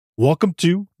Welcome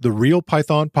to the Real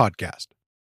Python Podcast.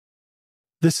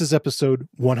 This is episode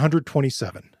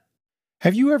 127.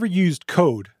 Have you ever used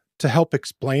code to help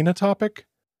explain a topic?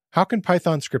 How can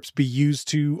Python scripts be used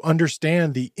to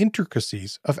understand the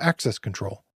intricacies of access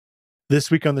control?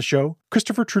 This week on the show,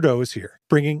 Christopher Trudeau is here,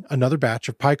 bringing another batch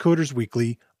of PyCoder's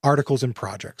weekly articles and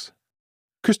projects.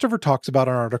 Christopher talks about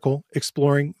an article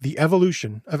exploring the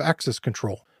evolution of access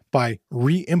control by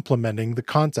re-implementing the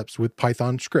concepts with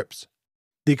Python scripts.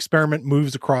 The experiment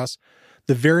moves across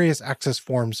the various access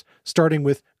forms, starting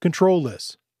with control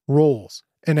lists, roles,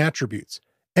 and attributes,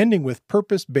 ending with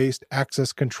purpose-based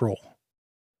access control.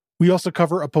 We also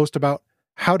cover a post about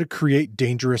how to create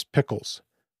dangerous pickles.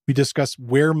 We discuss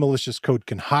where malicious code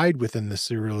can hide within the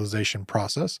serialization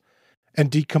process, and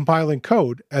decompiling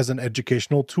code as an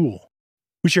educational tool.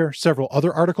 We share several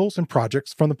other articles and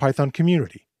projects from the Python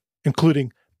community,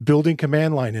 including building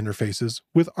command line interfaces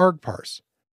with argparse,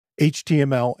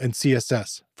 HTML and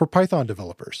CSS for Python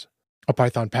developers, a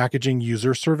Python packaging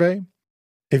user survey,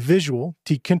 a visual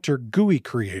Tkinter GUI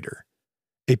creator,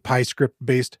 a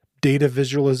PyScript-based data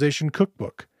visualization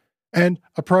cookbook, and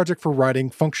a project for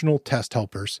writing functional test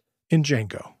helpers in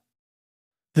Django.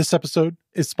 This episode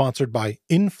is sponsored by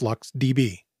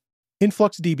InfluxDB.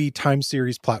 InfluxDB time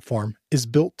series platform is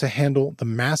built to handle the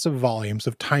massive volumes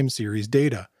of time series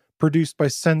data produced by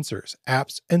sensors,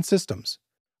 apps, and systems.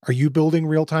 Are you building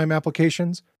real-time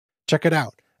applications? Check it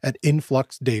out at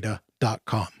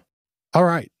influxdata.com. All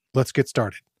right, let's get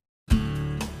started.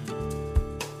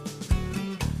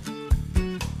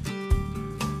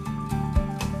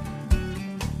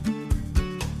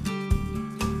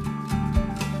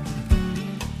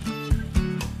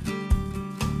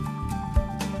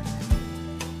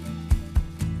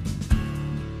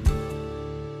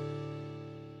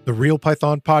 The Real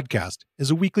Python Podcast is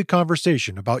a weekly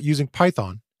conversation about using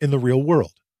Python in the real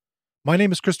world. My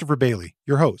name is Christopher Bailey,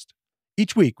 your host.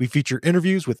 Each week, we feature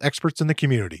interviews with experts in the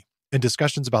community and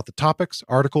discussions about the topics,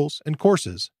 articles, and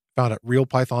courses found at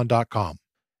realpython.com.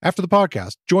 After the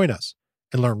podcast, join us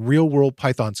and learn real-world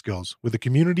Python skills with a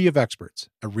community of experts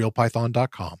at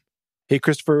realpython.com. Hey,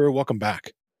 Christopher, welcome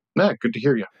back. Matt, good to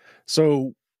hear you.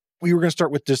 So we were going to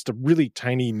start with just a really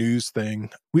tiny news thing.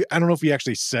 I don't know if we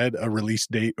actually said a release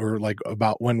date or like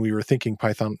about when we were thinking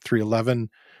Python 3.11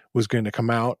 was going to come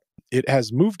out. It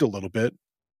has moved a little bit.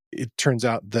 It turns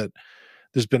out that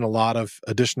there's been a lot of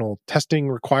additional testing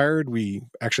required. We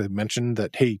actually mentioned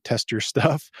that, hey, test your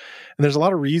stuff. And there's a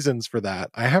lot of reasons for that.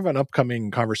 I have an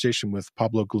upcoming conversation with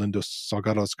Pablo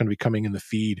Galindo-Salgado. It's going to be coming in the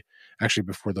feed actually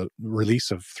before the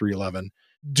release of 3.11.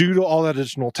 Due to all that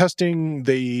additional testing,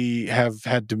 they have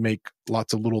had to make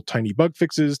lots of little tiny bug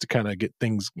fixes to kind of get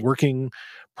things working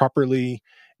properly.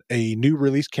 A new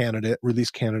release candidate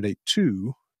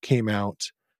 2, came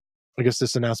out. I guess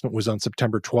this announcement was on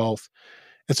September 12th.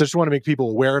 And so I just want to make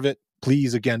people aware of it.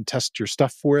 Please, again, test your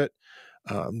stuff for it.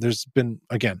 There's been,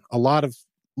 again, a lot of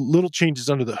little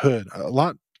changes under the hood, a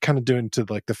lot kind of doing to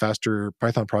like the faster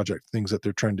Python project, things that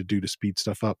they're trying to do to speed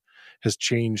stuff up has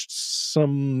changed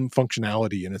some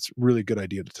functionality, and it's really a good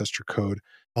idea to test your code.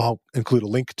 I'll include a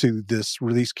link to this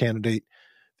release candidate.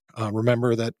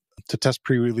 Remember that to test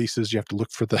pre-releases, you have to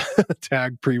look for the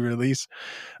tag pre-release,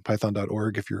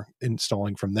 python.org if you're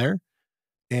installing from there.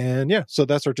 And yeah, so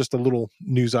that's just a little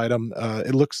news item.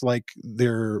 It looks like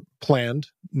their planned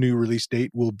new release date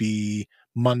will be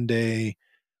Monday,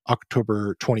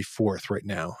 October 24th right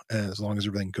now, as long as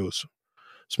everything goes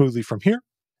smoothly from here.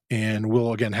 And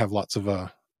we'll, again, have lots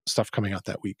of stuff coming out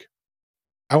that week.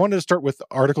 I wanted to start with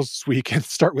articles this week and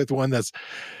start with one that's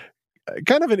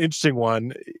kind of an interesting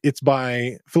one. It's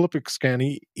by Philip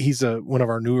Ikscani. He's one of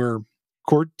our newer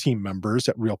core team members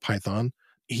at Real Python.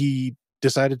 He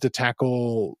decided to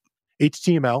tackle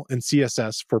HTML and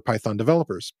CSS for Python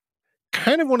developers.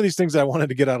 Kind of one of these things that I wanted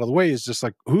to get out of the way is just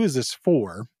like, who is this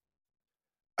for?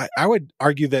 I would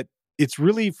argue that it's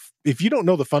really, if you don't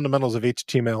know the fundamentals of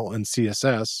HTML and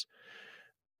CSS,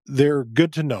 they're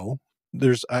good to know.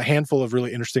 There's a handful of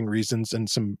really interesting reasons and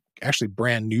some actually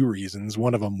brand new reasons.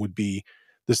 One of them would be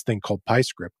this thing called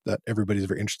PyScript that everybody's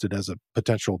very interested as a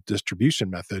potential distribution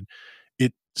method.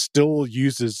 It still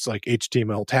uses like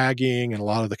HTML tagging and a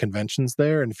lot of the conventions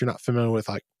there. And if you're not familiar with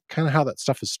like kind of how that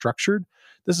stuff is structured,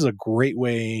 this is a great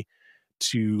way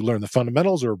to learn the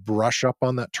fundamentals or brush up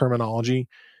on that terminology.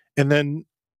 And then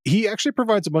he actually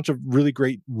provides a bunch of really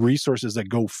great resources that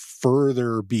go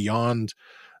further beyond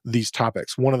these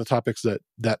topics. One of the topics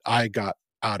that I got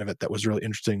out of it that was really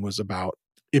interesting was about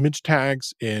image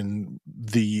tags in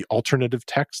the alternative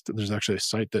text. There's actually a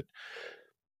site that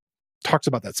talks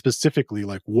about that specifically,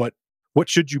 like what what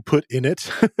should you put in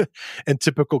it, and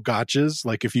typical gotchas.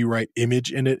 Like if you write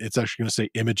image in it, it's actually going to say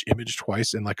image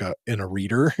twice in a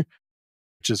reader,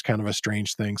 which is kind of a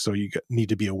strange thing. So you need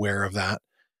to be aware of that.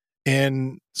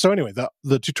 And so anyway,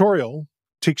 the tutorial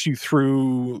takes you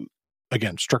through,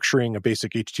 again, structuring a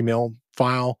basic HTML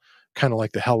file, kind of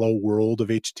like the hello world of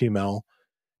HTML,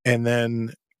 and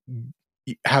then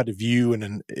how to view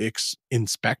and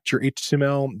inspect your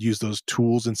HTML, use those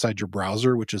tools inside your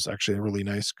browser, which is actually a really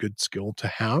nice, good skill to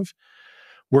have.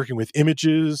 Working with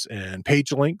images and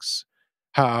page links,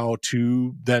 how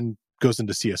to then goes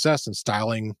into CSS and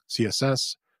styling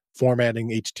CSS, formatting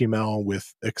HTML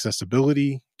with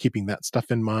accessibility, keeping that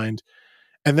stuff in mind.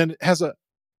 And then it has a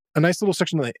nice little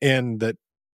section at the end that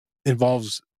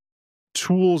involves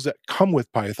tools that come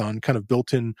with Python, kind of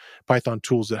built-in Python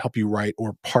tools that help you write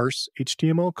or parse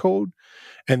HTML code.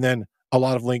 And then a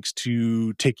lot of links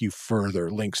to take you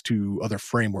further, links to other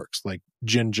frameworks like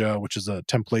Jinja, which is a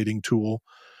templating tool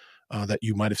that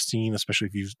you might have seen, especially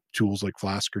if you use tools like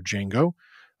Flask or Django.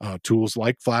 Tools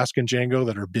like Flask and Django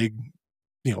that are big,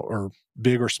 or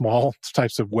big or small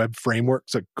types of web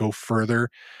frameworks that go further,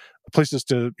 places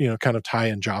to, kind of tie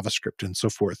in JavaScript and so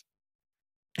forth.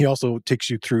 He also takes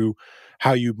you through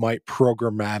how you might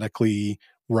programmatically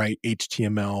write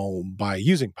HTML by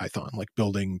using Python, like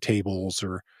building tables,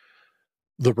 or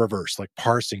the reverse, like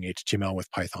parsing HTML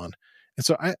with Python. And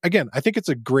so, I think it's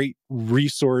a great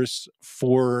resource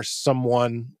for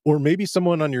someone, or maybe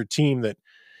someone on your team that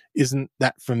isn't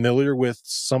that familiar with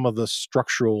some of the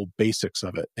structural basics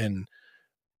of it. And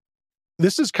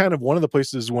this is kind of one of the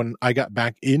places when I got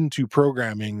back into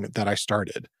programming that I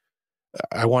started.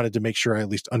 I wanted to make sure I at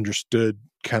least understood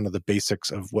kind of the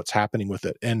basics of what's happening with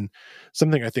it. And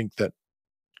something I think that,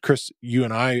 Chris, you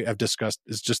and I have discussed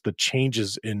is just the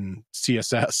changes in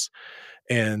CSS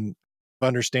and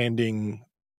understanding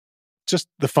just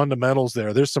the fundamentals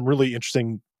there. There's some really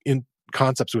interesting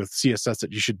concepts with CSS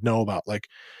that you should know about. Like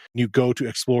you go to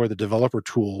explore the developer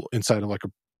tool inside of like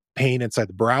a pane inside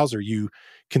the browser, you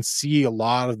can see a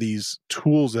lot of these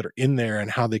tools that are in there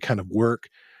and how they kind of work.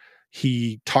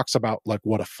 He talks about like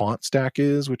what a font stack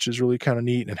is, which is really kind of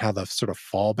neat, and how the sort of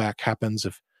fallback happens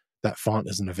if that font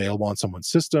isn't available on someone's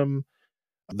system.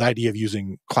 The idea of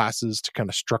using classes to kind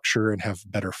of structure and have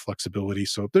better flexibility.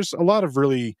 So there's a lot of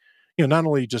really, not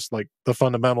only just like the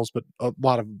fundamentals, but a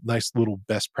lot of nice little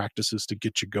best practices to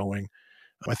get you going.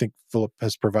 I think Philip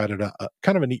has provided a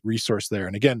kind of a neat resource there.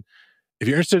 And again, if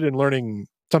you're interested in learning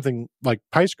something like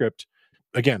PyScript,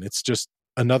 again, it's just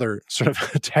another sort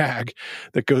of tag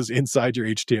that goes inside your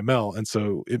HTML. And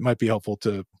so it might be helpful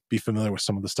to be familiar with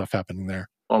some of the stuff happening there.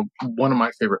 Well, one of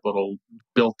my favorite little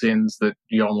built-ins that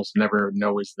you almost never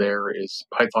know is there is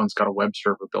Python's got a web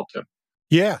server built in.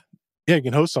 Yeah, you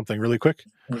can host something really quick.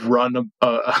 Run a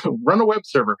web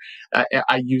server.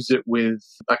 I use it with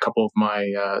a couple of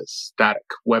my static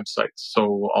websites.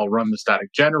 So I'll run the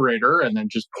static generator and then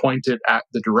just point it at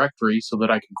the directory so that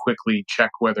I can quickly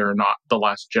check whether or not the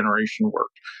last generation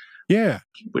worked. Yeah.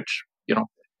 Which,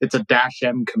 it's a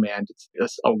 -m command.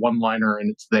 It's a one-liner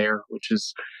and it's there, which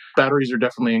is, batteries are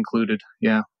definitely included.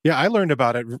 Yeah. Yeah, I learned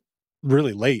about it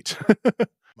really late.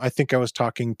 I think I was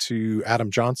talking to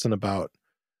Adam Johnson about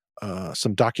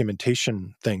some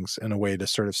documentation things in a way to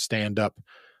sort of stand up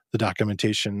the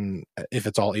documentation if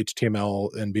it's all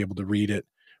HTML and be able to read it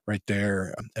right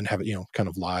there and have it, kind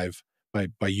of live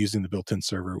by using the built-in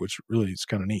server, which really is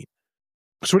kind of neat.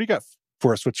 So what do you got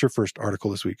for us? What's your first article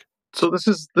this week? So this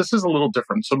is a little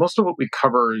different. So most of what we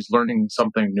cover is learning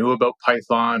something new about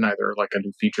Python, either like a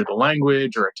new feature of the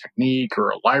language or a technique or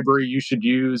a library you should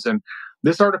use. And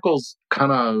this article's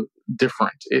kind of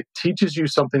different. It teaches you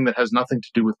something that has nothing to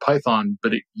do with Python,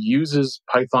 but it uses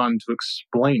Python to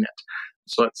explain it.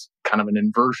 So it's kind of an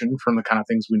inversion from the kind of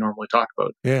things we normally talk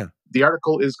about. Yeah. The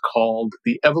article is called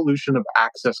The Evolution of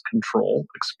Access Control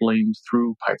Explained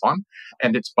Through Python,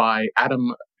 and it's by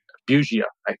Adam Bugia,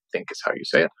 I think is how you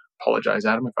say it. Apologize,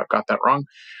 Adam, if I've got that wrong.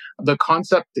 The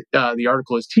concept the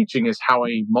article is teaching is how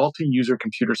a multi-user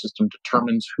computer system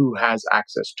determines who has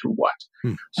access to what.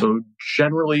 So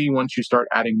generally, once you start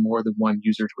adding more than one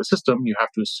user to a system, you have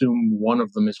to assume one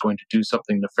of them is going to do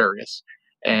something nefarious.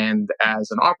 And as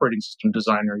an operating system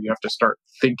designer, you have to start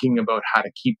thinking about how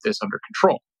to keep this under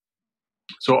control.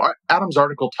 So Adam's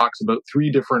article talks about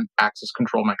 3 different access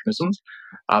control mechanisms.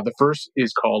 The first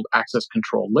is called access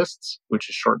control lists, which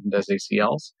is shortened as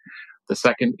ACLs. The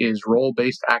second is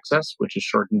role-based access, which is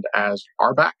shortened as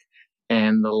RBAC.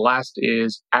 And the last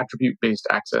is attribute-based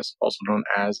access, also known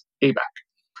as ABAC.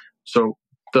 So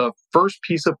The first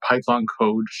piece of Python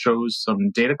code shows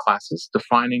some data classes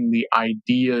defining the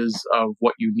ideas of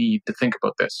what you need to think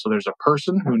about this. So there's a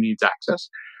person who needs access,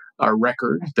 a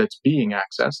record that's being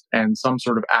accessed, and some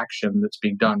sort of action that's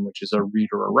being done, which is a read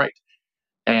or a write.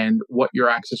 And what your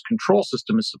access control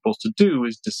system is supposed to do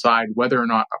is decide whether or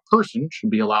not a person should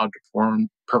be allowed to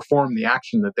perform the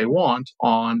action that they want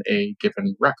on a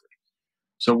given record.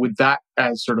 So with that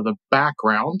as sort of the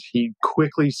background, he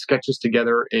quickly sketches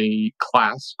together a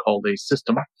class called a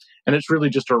system. And it's really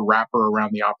just a wrapper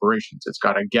around the operations. It's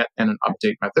got a get and an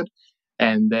update method.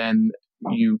 And then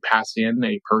you pass in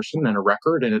a person and a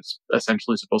record, and it's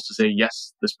essentially supposed to say,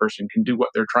 yes, this person can do what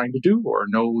they're trying to do, or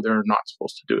no, they're not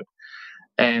supposed to do it.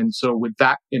 And so with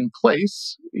that in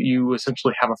place, you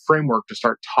essentially have a framework to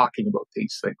start talking about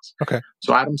these things. Okay.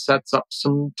 So Adam sets up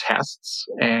some tests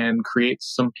and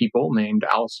creates some people named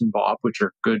Alice and Bob, which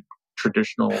are good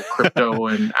traditional crypto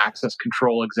and access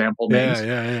control example names.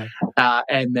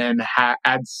 And then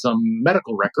adds some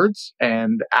medical records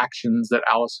and actions that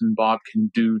Alice and Bob can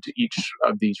do to each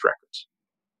of these records.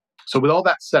 So with all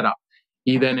that set up,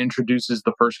 he then introduces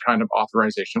the first kind of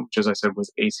authorization, which, as I said,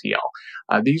 was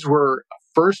ACL. These were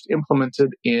first implemented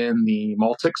in the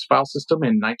Multics file system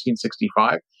in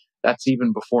 1965. That's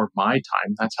even before my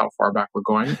time. That's how far back we're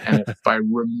going. And if I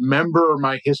remember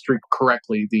my history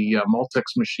correctly, the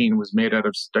Multics machine was made out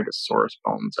of Stegosaurus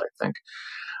bones, I think.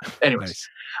 Anyways.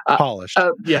 Nice. Polished.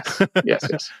 Yes.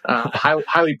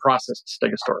 Highly processed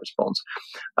Stegosaurus bones.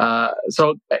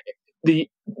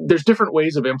 There's different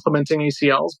ways of implementing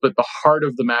ACLs, but the heart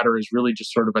of the matter is really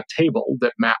just sort of a table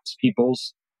that maps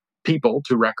people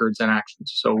to records and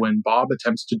actions. So when Bob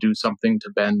attempts to do something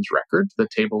to Ben's record, the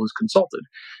table is consulted.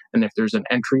 And if there's an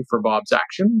entry for Bob's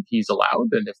action, he's allowed,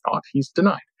 and if not, he's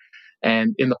denied.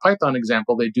 And in the Python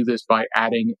example, they do this by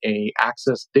adding a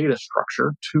access data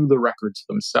structure to the records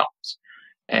themselves.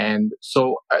 And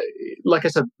so, like I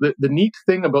said, the neat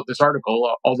thing about this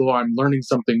article, although I'm learning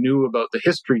something new about the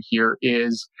history here,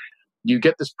 is you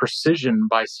get this precision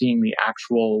by seeing the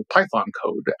actual Python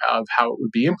code of how it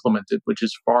would be implemented, which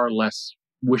is far less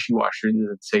wishy-washy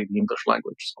than, say, the English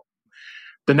language. So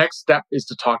the next step is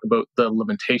to talk about the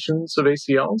limitations of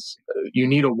ACLs. You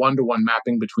need a one-to-one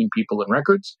mapping between people and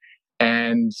records.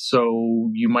 And so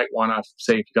you might want to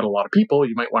say, if you've got a lot of people,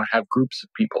 you might want to have groups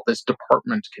of people. This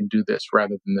department can do this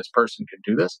rather than this person can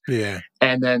do this. Yeah.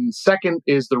 And then second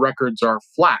is the records are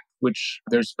flat, which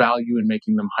there's value in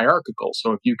making them hierarchical.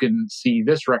 So if you can see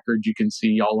this record, you can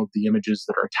see all of the images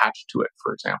that are attached to it,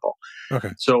 for example.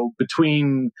 Okay. So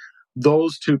between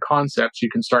those two concepts, you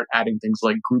can start adding things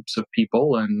like groups of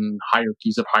people and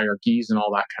hierarchies of hierarchies and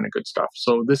all that kind of good stuff.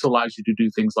 So this allows you to do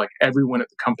things like everyone at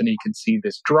the company can see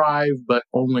this drive, but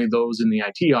only those in the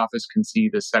IT office can see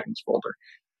this settings folder.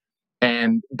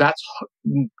 And that's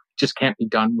just can't be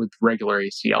done with regular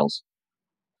ACLs.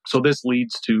 So this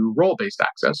leads to role-based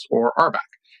access, or RBAC.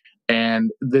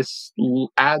 And this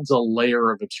adds a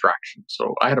layer of abstraction.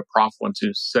 So I had a prof once who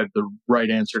said the right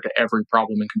answer to every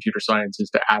problem in computer science is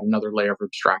to add another layer of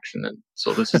abstraction. And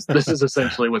so this is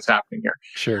essentially what's happening here.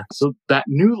 Sure. So that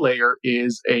new layer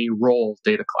is a role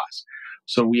data class.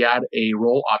 So we add a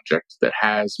role object that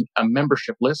has a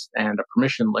membership list and a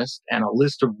permission list and a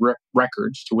list of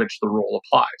records to which the role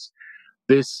applies.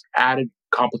 This added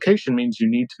complication means you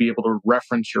need to be able to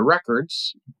reference your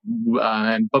records,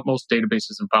 but most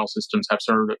databases and file systems have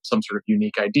some sort of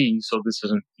unique ID, so this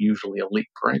isn't usually a leak,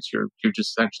 right? So you're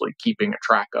just essentially keeping a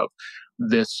track of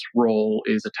this role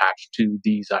is attached to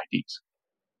these IDs.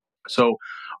 So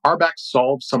RBAC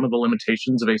solves some of the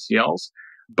limitations of ACLs,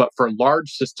 but for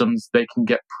large systems, they can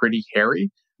get pretty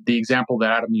hairy. The example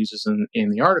that Adam uses in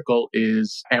the article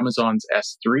is Amazon's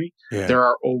S3. Yeah. There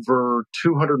are over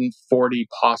 240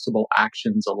 possible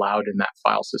actions allowed in that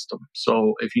file system.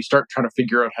 So if you start trying to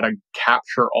figure out how to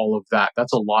capture all of that,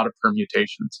 that's a lot of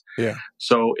permutations. Yeah.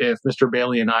 So if Mr.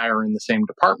 Bailey and I are in the same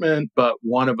department, but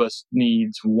one of us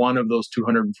needs one of those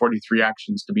 243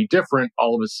 actions to be different,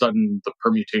 all of a sudden the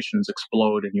permutations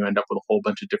explode and you end up with a whole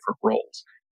bunch of different roles.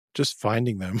 Just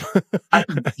finding them.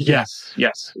 Yes.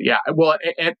 Yeah. Well,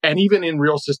 and even in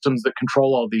real systems that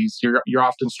control all these, you're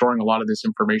often storing a lot of this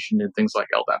information in things like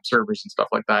LDAP servers and stuff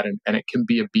like that. And it can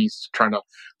be a beast trying to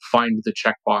find the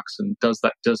checkbox, and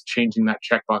does changing that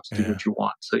checkbox do what you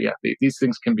want? So yeah, these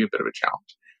things can be a bit of a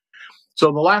challenge.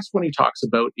 So the last one he talks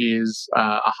about is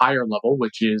a higher level,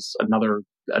 which is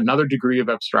another degree of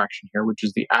abstraction here, which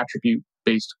is the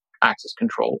attribute-based access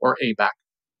control, or ABAC.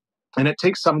 And it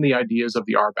takes some of the ideas of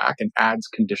the RBAC and adds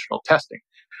conditional testing.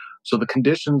 So the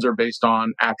conditions are based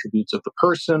on attributes of the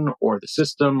person or the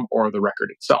system or the record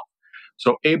itself.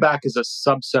 So ABAC is a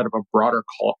subset of a broader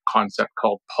concept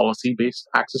called policy-based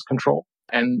access control.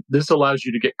 And this allows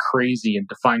you to get crazy and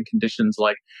define conditions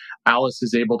like Alice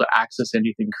is able to access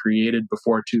anything created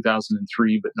before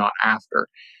 2003, but not after.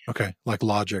 Okay, like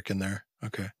logic in there.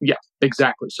 Okay. Yeah,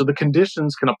 exactly. So the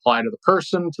conditions can apply to the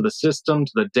person, to the system,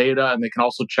 to the data, and they can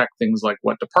also check things like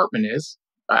what department is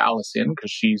Alice in,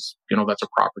 because she's, that's a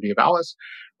property of Alice.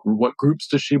 What groups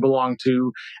does she belong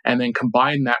to? And then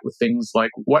combine that with things like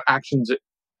what actions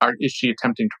is she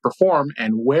attempting to perform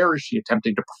and where is she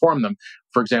attempting to perform them?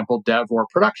 For example, dev or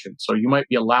production. So you might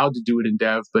be allowed to do it in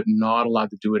dev, but not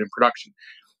allowed to do it in production.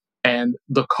 And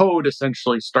the code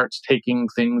essentially starts taking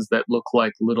things that look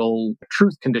like little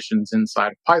truth conditions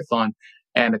inside of Python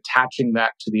and attaching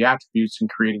that to the attributes and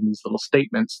creating these little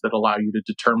statements that allow you to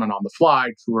determine on the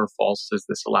fly, true or false, is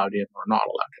this allowed in or not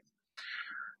allowed in.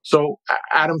 So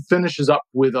Adam finishes up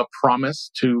with a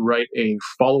promise to write a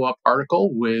follow-up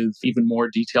article with even more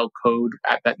detailed code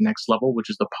at that next level, which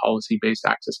is the policy-based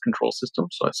access control system.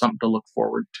 So that's something to look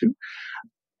forward to.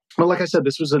 But like I said,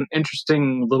 this was an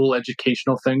interesting little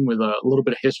educational thing with a little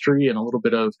bit of history and a little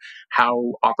bit of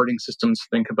how operating systems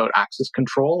think about access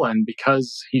control. And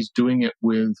because he's doing it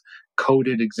with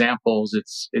coded examples,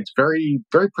 it's very,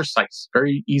 very precise,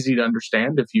 very easy to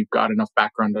understand if you've got enough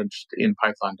background in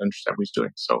Python to understand what he's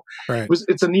doing. So right.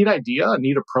 It's a neat idea, a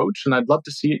neat approach, and I'd love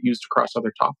to see it used across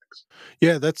other topics.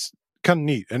 Yeah, that's kind of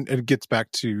neat. And it gets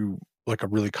back to like a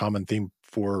really common theme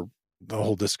for the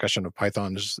whole discussion of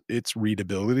Python is its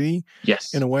readability.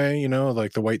 Yes. In a way,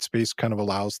 like the white space kind of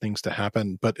allows things to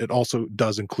happen, but it also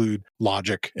does include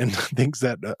logic and things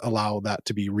that allow that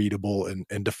to be readable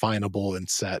and definable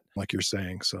and set, like you're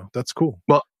saying. So that's cool.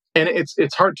 Well, and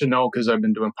it's hard to know because I've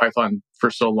been doing Python for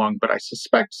so long, but I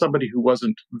suspect somebody who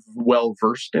wasn't well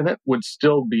versed in it would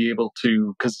still be able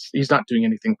to, because he's not doing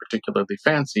anything particularly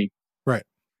fancy. Right.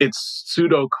 It's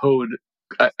pseudocode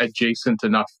adjacent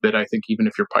enough that I think even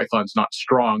if your Python's not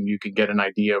strong, you can get an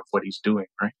idea of what he's doing,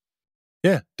 right?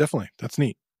 Yeah, definitely. That's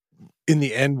neat. In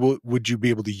the end, would you be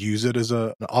able to use it as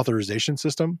an authorization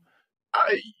system?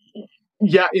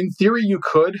 Yeah, in theory you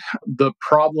could. The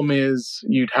problem is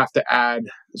you'd have to add,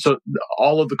 so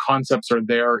all of the concepts are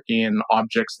there in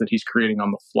objects that he's creating on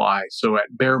the fly. So at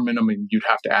bare minimum, you'd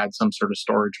have to add some sort of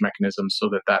storage mechanism so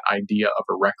that idea of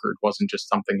a record wasn't just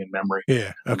something in memory.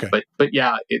 Yeah, okay. But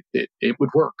yeah, it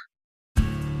would work.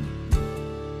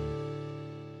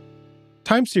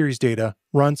 Time series data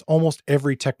runs almost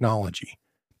every technology,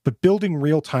 but building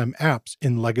real-time apps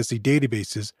in legacy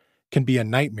databases can be a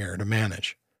nightmare to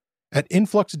manage. At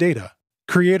Influx Data,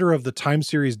 creator of the time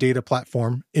series data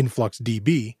platform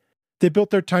InfluxDB, they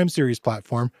built their time series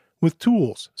platform with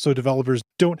tools so developers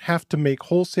don't have to make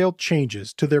wholesale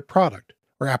changes to their product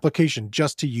or application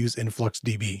just to use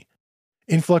InfluxDB.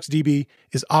 InfluxDB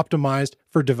is optimized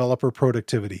for developer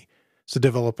productivity, so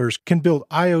developers can build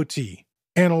IoT,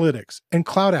 analytics, and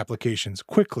cloud applications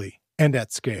quickly and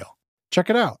at scale. Check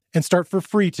it out and start for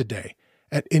free today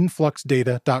at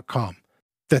influxdata.com.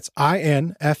 That's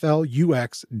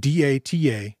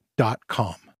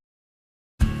influxdata.com.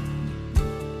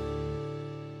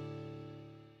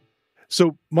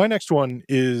 So my next one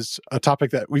is a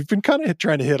topic that we've been kind of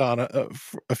trying to hit on a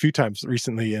few times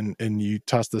recently, and you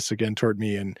tossed this again toward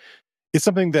me. And it's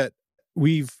something that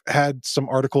we've had some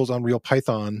articles on Real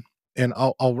Python, and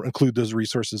I'll include those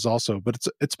resources also. But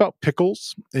it's about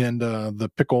Pickles and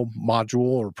the Pickle module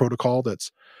or protocol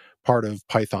that's part of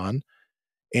Python.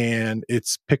 And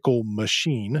it's Pickle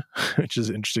Machine, which is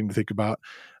interesting to think about.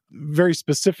 Very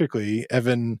specifically,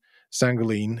 Evan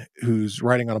Sangolin, who's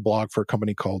writing on a blog for a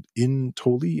company called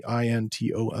Intoli,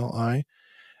 Intoli,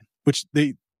 which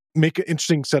they make an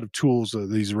interesting set of tools,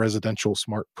 these residential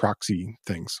smart proxy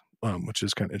things, which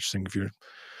is kind of interesting if you're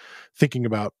thinking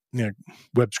about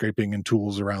web scraping and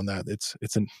tools around that.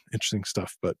 It's an interesting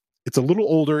stuff, but it's a little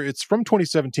older. It's from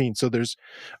 2017, so there's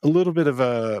a little bit of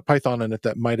a Python in it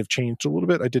that might have changed a little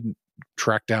bit. I didn't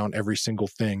track down every single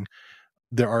thing.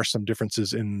 There are some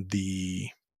differences in the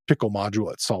Pickle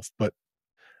module itself, but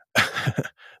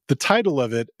the title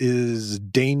of it is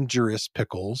Dangerous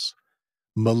Pickles,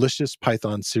 Malicious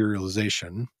Python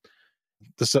Serialization.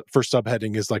 The first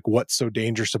subheading is like, what's so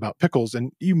dangerous about pickles?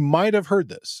 And you might have heard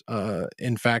this.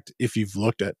 In fact, if you've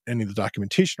looked at any of the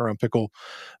documentation around pickle,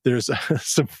 there's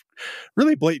some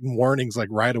really blatant warnings like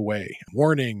right away.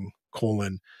 Warning, :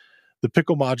 the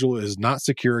pickle module is not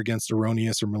secure against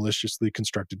erroneous or maliciously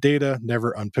constructed data.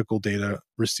 Never unpickle data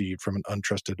received from an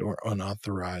untrusted or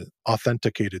unauthorized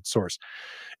authenticated source.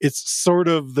 It's sort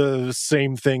of the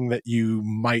same thing that you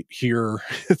might hear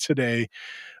today,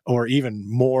 or even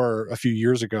more a few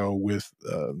years ago with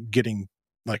getting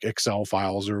like Excel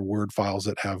files or Word files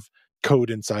that have code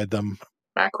inside them.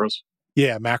 Macros.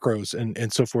 Yeah, macros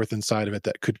and so forth inside of it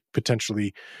that could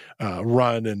potentially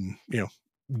run and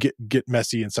get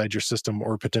messy inside your system,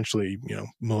 or potentially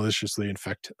maliciously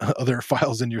infect other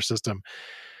files in your system.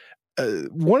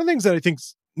 One of the things that I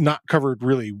think's not covered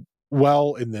really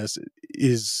well in this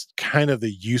is kind of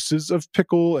the uses of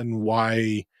Pickle and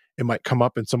why it might come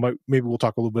up. And so maybe we'll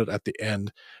talk a little bit at the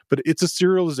end. But it's a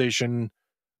serialization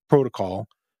protocol,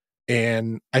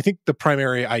 and I think the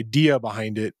primary idea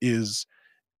behind it is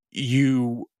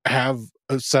you have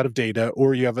a set of data,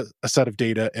 or you have a set of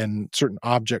data and certain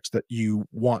objects that you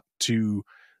want to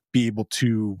be able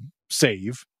to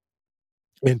save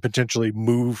and potentially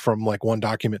move from like one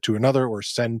document to another or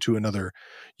send to another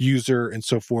user and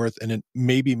so forth. And it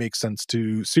maybe makes sense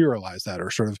to serialize that,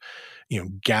 or sort of,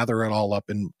 gather it all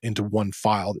up into one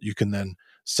file that you can then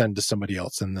send to somebody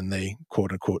else, and then they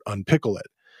quote unquote unpickle it.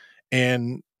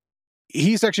 And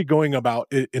he's actually going about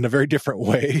it in a very different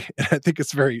way. And I think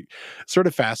it's very sort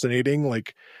of fascinating.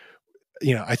 Like,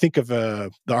 I think of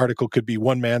the article could be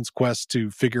one man's quest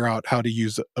to figure out how to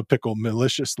use a pickle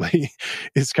maliciously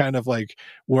is kind of like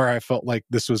where I felt like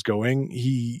this was going.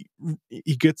 He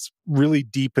gets really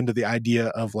deep into the idea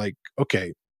of like,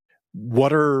 okay,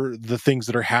 what are the things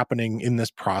that are happening in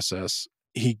this process?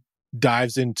 He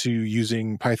dives into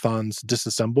using Python's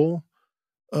disassemble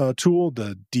tool,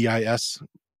 the DIS,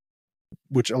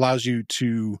 which allows you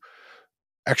to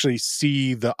actually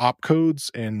see the opcodes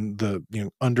and the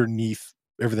underneath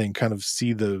everything, kind of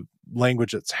see the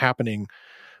language that's happening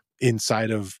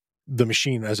inside of the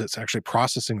machine as it's actually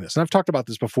processing this. And I've talked about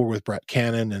this before with Brett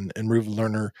Cannon and Ruva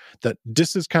Lerner, that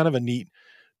this is kind of a neat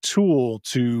tool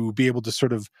to be able to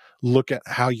sort of look at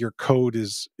how your code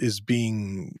is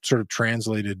being sort of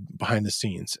translated behind the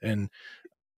scenes. And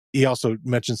he also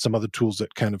mentioned some other tools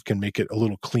that kind of can make it a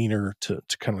little cleaner to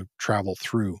kind of travel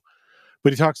through.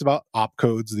 But he talks about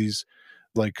opcodes, these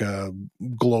like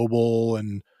global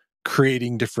and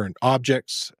creating different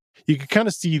objects. You can kind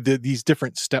of see these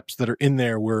different steps that are in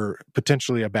there where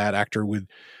potentially a bad actor would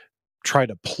try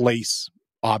to place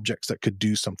objects that could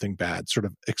do something bad, sort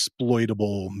of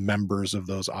exploitable members of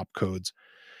those opcodes.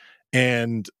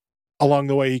 And along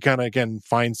the way, he kind of, again,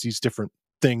 finds these different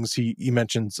things. He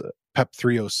mentions PEP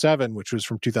 307, which was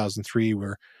from 2003,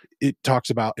 where it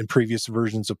talks about in previous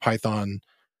versions of Python,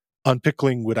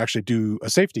 unpickling would actually do a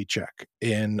safety check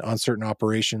and on certain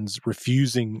operations,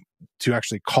 refusing to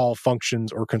actually call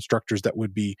functions or constructors that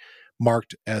would be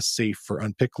marked as safe for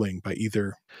unpickling by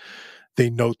either. They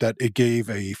note that it gave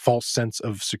a false sense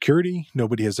of security.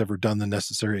 Nobody has ever done the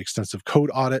necessary extensive code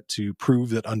audit to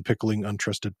prove that unpickling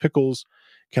untrusted pickles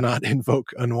cannot invoke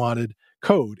unwanted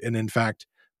code. And in fact,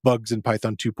 bugs in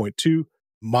Python 2.2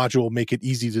 module make it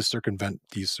easy to circumvent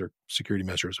these security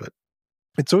measures. But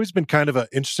it's always been kind of an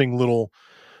interesting little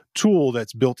tool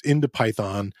that's built into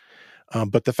Python.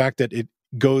 But the fact that it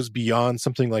goes beyond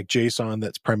something like JSON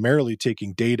that's primarily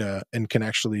taking data and can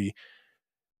actually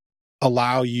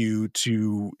allow you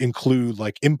to include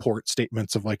like import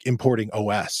statements of like importing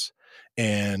OS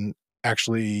and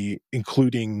actually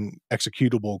including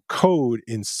executable code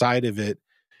inside of it,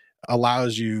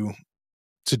 allows you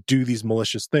to do these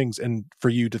malicious things, and for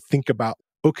you to think about,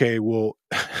 okay, well,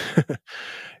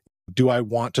 do I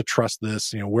want to trust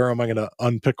this? Where am I going to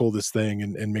unpickle this thing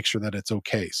and make sure that it's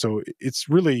okay? So it's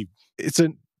a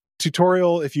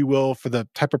tutorial, if you will, for the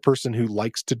type of person who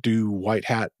likes to do white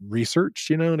hat research,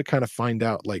 to kind of find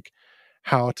out like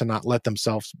how to not let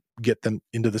themselves get them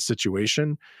into the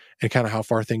situation and kind of how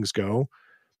far things go.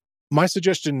 My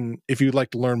suggestion, if you'd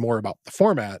like to learn more about the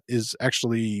format, is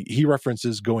actually he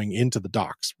references going into the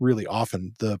docs really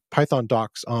often. The Python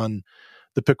docs on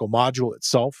the Pickle module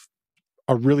itself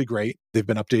are really great. They've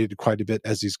been updated quite a bit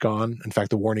as he's gone. In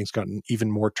fact, the warning's gotten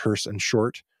even more terse and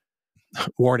short.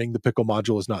 Warning, the Pickle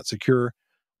module is not secure.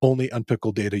 Only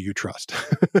unpickle data you trust.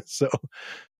 So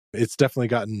it's definitely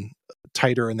gotten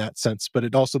tighter in that sense, but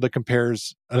it also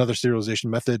compares another serialization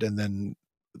method and then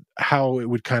how it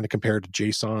would kind of compare to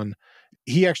JSON.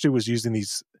 He actually was using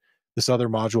this other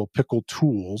module, Pickle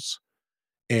tools,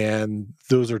 and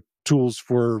those are tools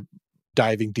for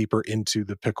diving deeper into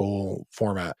the Pickle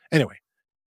format. Anyway,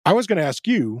 I was going to ask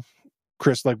you,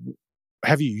 Chris, like,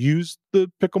 have you used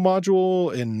the Pickle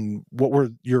module and what were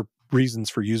your reasons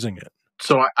for using it?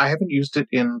 So I haven't used it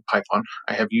in Python.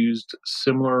 I have used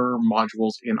similar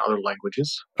modules in other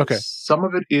languages. Okay. Some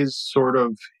of it is sort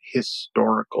of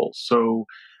historical. So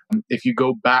if you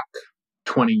go back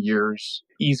 20 years,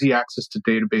 easy access to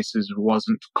databases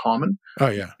wasn't common. Oh,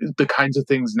 yeah. The kinds of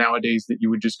things nowadays that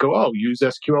you would just go, use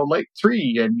SQLite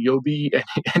 3 and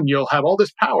you'll have all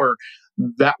this power.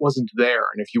 that wasn't there.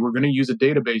 And if you were going to use a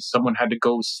database, someone had to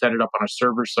go set it up on a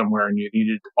server somewhere, and you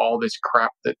needed all this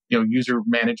crap that, user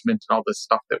management and all this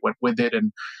stuff that went with it.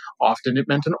 And often it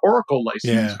meant an Oracle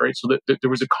license, right? So that there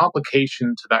was a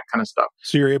complication to that kind of stuff.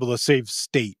 So you're able to save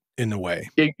state in a way.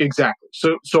 Exactly.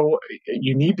 So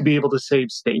you need to be able to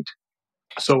save state.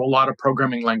 So a lot of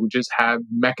programming languages have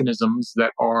mechanisms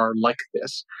that are like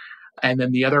this. And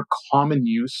then the other common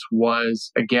use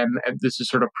was, again, and this is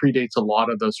sort of predates a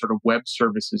lot of the sort of web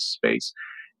services space,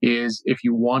 is if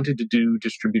you wanted to do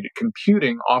distributed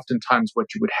computing, oftentimes what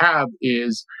you would have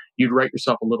is you'd write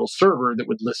yourself a little server that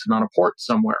would listen on a port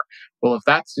somewhere. Well, if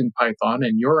that's in Python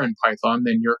and you're in Python,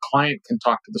 then your client can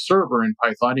talk to the server in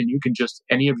Python, and you can just,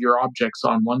 any of your objects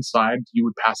on one side, you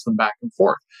would pass them back and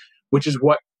forth, which is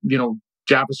what,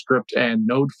 JavaScript and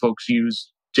Node folks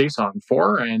use JSON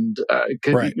for, and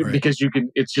because you can,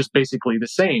 it's just basically the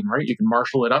same, right? You can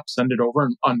marshal it up, send it over,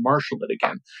 and unmarshal it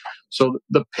again. So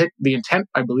the intent,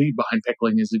 I believe, behind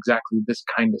pickling is exactly this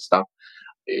kind of stuff.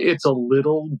 It's a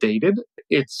little dated.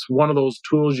 It's one of those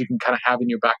tools you can kind of have in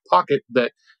your back pocket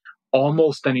that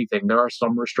almost anything, there are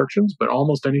some restrictions, but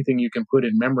almost anything you can put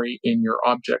in memory in your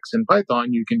objects in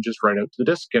Python, you can just write out to the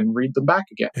disk and read them back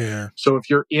again. Yeah. So if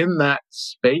you're in that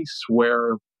space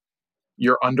where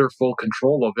you're under full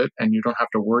control of it and you don't have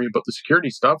to worry about the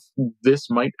security stuff, this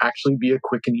might actually be a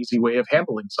quick and easy way of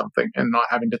handling something and not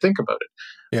having to think about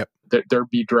it. Yep. There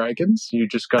be dragons. You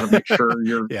just got to make sure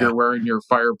you're wearing your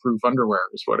fireproof underwear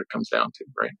is what it comes down to,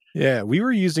 right? Yeah, we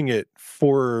were using it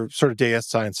for sort of data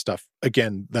science stuff.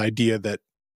 Again, the idea that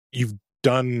you've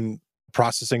done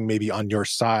processing maybe on your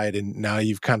side, and now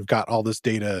you've kind of got all this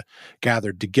data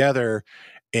gathered together.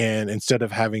 And instead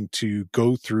of having to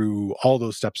go through all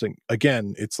those steps,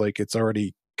 again, it's like it's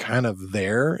already kind of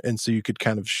there. And so you could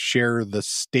kind of share the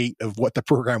state of what the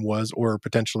program was, or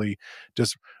potentially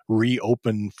just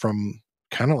reopen from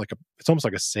kind of like it's almost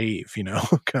like a save,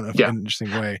 kind of an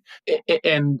interesting way.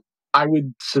 And I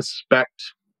would suspect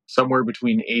somewhere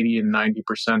between 80 and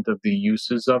 90% of the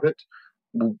uses of it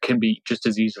can be just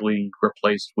as easily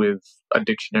replaced with a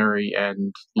dictionary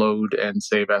and load and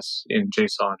save S in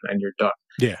JSON, and you're done.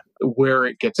 Yeah. Where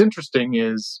it gets interesting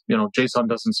is, JSON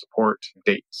doesn't support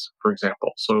dates, for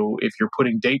example. So if you're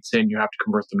putting dates in, you have to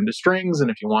convert them into strings. And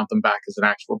if you want them back as an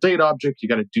actual date object, you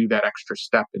got to do that extra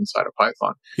step inside of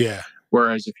Python. Yeah.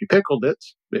 Whereas if you pickled it,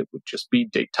 it would just be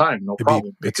date time, no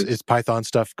problem. It's Python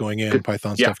stuff going in,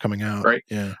 Python stuff coming out. Right.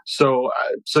 Yeah. So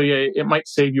it might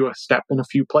save you a step in a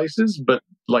few places, but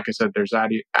like I said, there's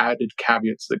added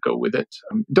caveats that go with it.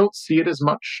 Don't see it as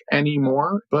much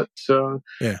anymore, but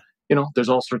there's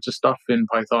all sorts of stuff in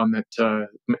Python that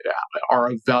are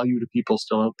of value to people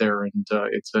still out there, and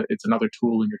it's another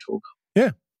tool in your tool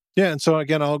belt. Yeah. And so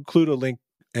again, I'll include a link,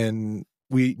 and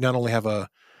we not only have a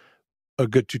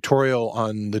good tutorial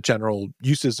on the general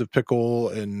uses of Pickle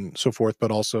and so forth, but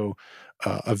also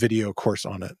a video course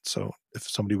on it. So if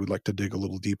somebody would like to dig a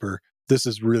little deeper, this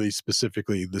is really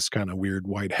specifically this kind of weird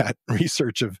white hat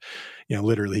research of,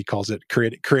 literally he calls it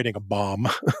creating a bomb.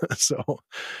 So,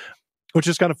 which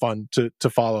is kind of fun to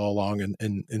follow along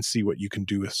and see what you can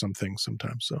do with some things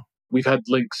sometimes. So we've had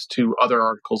links to other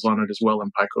articles on it as well in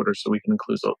PyCoder, so we can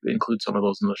include some of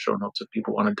those in the show notes if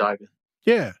people want to dive in.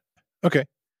 Yeah. Okay.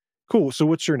 Cool. So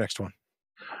what's your next one?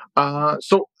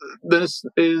 So this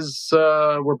is,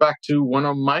 we're back to one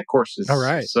of my courses. All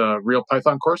right. It's a real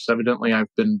Python course. Evidently,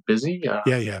 I've been busy.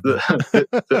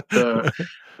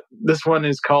 This one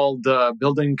is called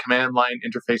Building Command Line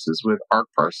Interfaces with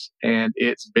argparse, and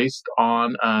it's based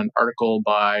on an article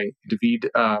by David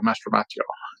Mastromatio.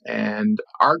 And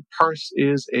argparse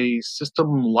is a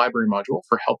system library module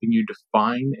for helping you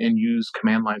define and use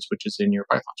command line switches in your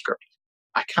Python script.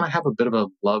 I kind of have a bit of a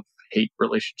love-hate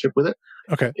relationship with it.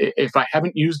 Okay. If I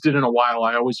haven't used it in a while,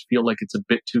 I always feel like it's a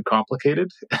bit too complicated.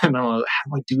 And I'm like,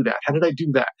 how do I do that? How did I do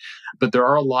that? But there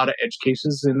are a lot of edge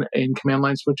cases in command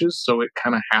line switches, so it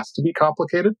kind of has to be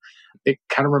complicated. It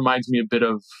kind of reminds me a bit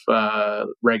of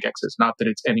regexes. Not that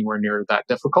it's anywhere near that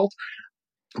difficult,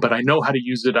 but I know how to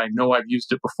use it. I know I've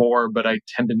used it before, but I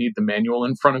tend to need the manual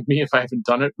in front of me if I haven't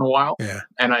done it in a while. Yeah.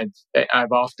 And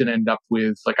I've often end up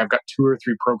with, I've got 2 or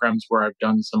 3 programs where I've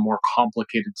done some more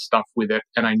complicated stuff with it,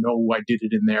 and I know I did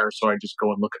it in there, so I just go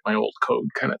and look at my old code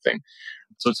kind of thing.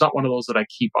 So it's not one of those that I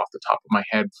keep off the top of my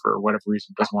head for whatever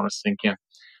reason, doesn't want to sink in.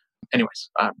 Anyways,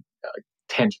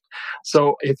 tangent.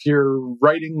 So if you're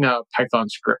writing a Python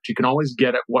script, you can always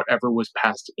get at whatever was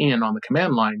passed in on the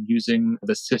command line using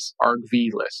the sysargv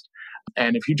list.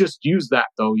 And if you just use that,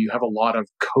 though, you have a lot of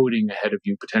coding ahead of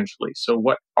you potentially. So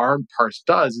what argparse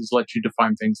does is let you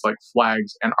define things like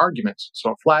flags and arguments.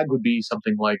 So a flag would be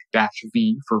something like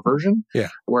 -v for version, Yeah.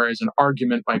 whereas an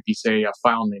argument might be, say, a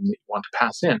file name that you want to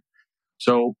pass in.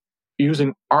 So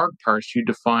using argparse, you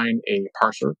define a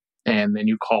parser, and then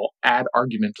you call add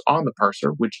argument on the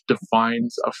parser, which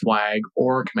defines a flag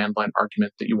or a command line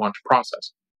argument that you want to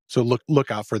process. So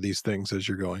look out for these things as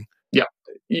you're going. Yeah,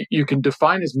 you can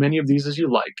define as many of these as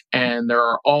you like, and there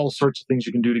are all sorts of things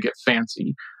you can do to get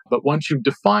fancy. But once you've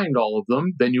defined all of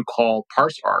them, then you call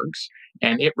parse args,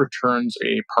 and it returns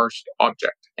a parsed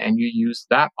object, and you use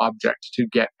that object to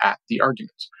get at the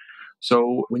arguments.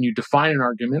 So when you define an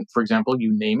argument, for example,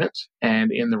 you name it,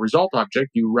 and in the result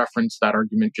object, you reference that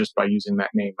argument just by using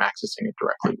that name, accessing it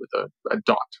directly with a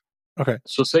dot. Okay.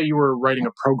 So say you were writing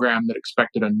a program that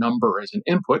expected a number as an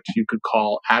input, you could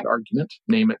call add argument,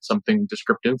 name it something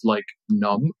descriptive like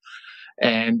num,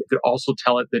 and you could also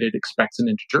tell it that it expects an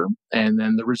integer, and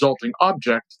then the resulting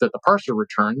object that the parser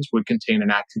returns would contain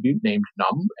an attribute named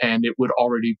num, and it would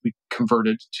already be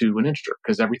converted to an integer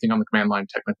because everything on the command line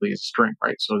technically is a string,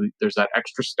 right? So there's that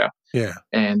extra step, Yeah.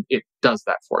 and it does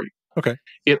that for you. Okay.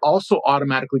 It also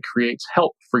automatically creates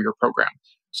help for your program.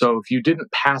 So if you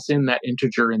didn't pass in that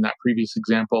integer in that previous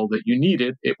example that you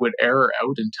needed, it would error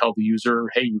out and tell the user,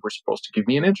 hey, you were supposed to give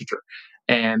me an integer.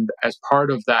 And as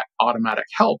part of that automatic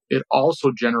help, it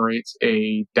also generates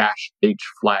a -h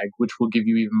flag, which will give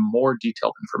you even more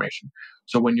detailed information.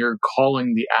 So when you're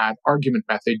calling the add argument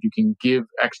method, you can give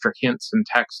extra hints and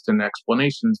text and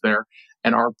explanations there,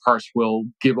 and argparse will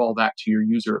give all that to your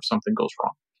user if something goes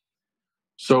wrong.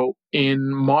 So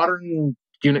in modern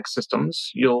Unix systems,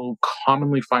 you'll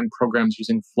commonly find programs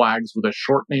using flags with a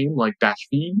short name like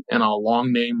 -v and a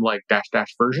long name like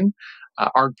 --version.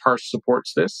 argparse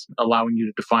supports this, allowing you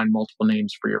to define multiple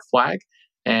names for your flag.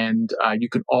 And you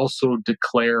can also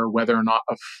declare whether or not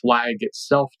a flag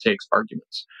itself takes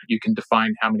arguments. You can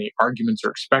define how many arguments are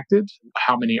expected,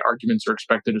 how many arguments are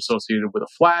expected associated with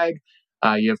a flag.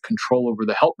 You have control over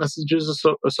the help messages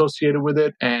associated with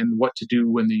it and what to do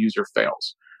when the user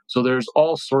fails. So there's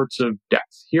all sorts of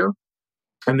depth here.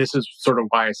 And this is sort of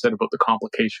why I said about the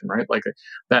complication, right? Like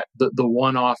that the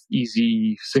one-off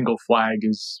easy single flag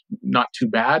is not too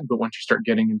bad, but once you start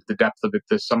getting into the depth of it,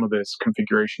 some of this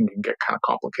configuration can get kind of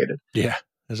complicated. Yeah,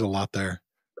 there's a lot there.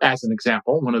 As an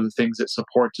example, one of the things it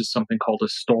supports is something called a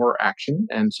store action.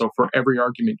 And so for every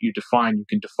argument you define, you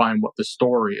can define what the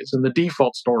store is. And the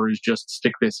default store is just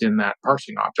stick this in that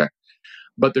parsing object.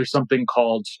 But there's something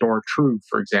called store true,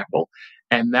 for example,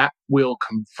 and that will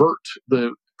convert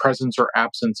the presence or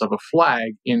absence of a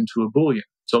flag into a Boolean.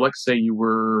 So let's say you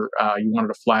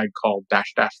wanted a flag called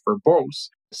 --verbose,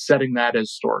 setting that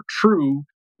as store true.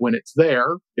 When it's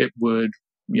there, it would,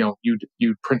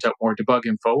 you'd print out more debug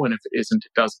info, and if it isn't,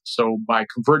 it doesn't. So by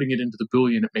converting it into the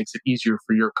Boolean, it makes it easier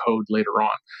for your code later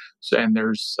on. So, and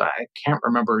there's, I can't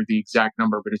remember the exact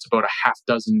number, but it's about a half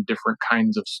dozen different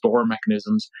kinds of store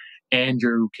mechanisms. And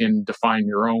you can define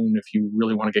your own if you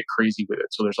really want to get crazy with it.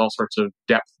 So there's all sorts of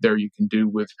depth there you can do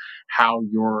with how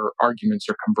your arguments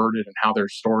are converted and how they're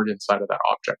stored inside of that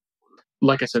object.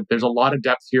 Like I said, there's a lot of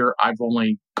depth here. I've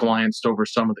only glanced over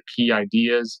some of the key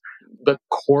ideas. The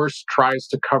course tries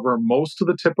to cover most of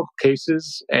the typical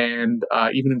cases and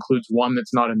even includes one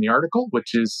that's not in the article,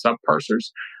 which is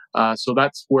subparsers. So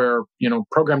that's where,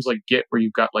 programs like Git, where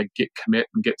you've got like Git commit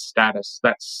and Git status,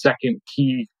 that second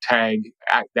key tag,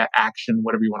 that action,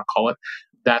 whatever you want to call it,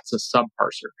 that's a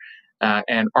subparser.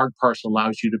 And argparse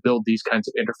allows you to build these kinds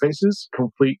of interfaces,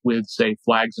 complete with, say,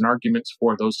 flags and arguments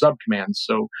for those subcommands.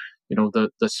 So, the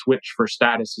switch for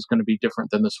status is going to be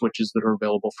different than the switches that are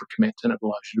available for commit, and it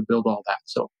allows you to build all that.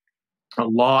 So a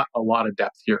lot of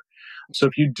depth here. So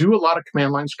if you do a lot of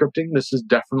command line scripting, this is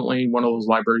definitely one of those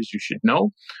libraries you should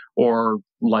know, or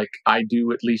like I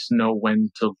do, at least know when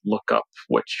to look up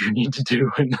what you need to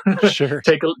do and Sure.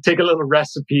 take a little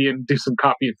recipe and do some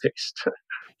copy and paste.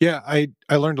 Yeah,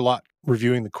 I learned a lot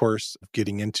reviewing the course,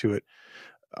 getting into it.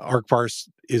 argparse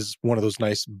is one of those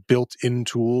nice built-in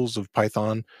tools of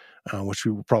Python, which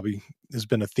we will probably has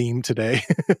been a theme today.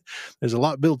 There's a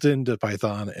lot built into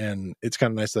Python, and it's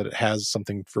kind of nice that it has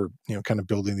something for kind of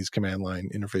building these command line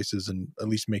interfaces and at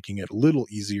least making it a little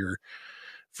easier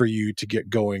for you to get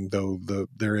going. Though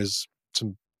there is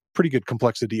some pretty good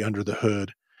complexity under the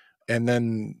hood, and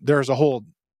then there's a whole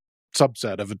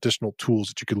subset of additional tools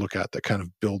that you could look at that kind of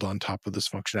build on top of this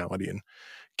functionality and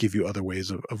give you other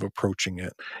ways of approaching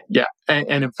it. Yeah.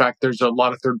 And in fact, there's a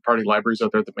lot of third-party libraries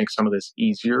out there that make some of this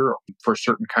easier for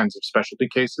certain kinds of specialty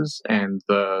cases. And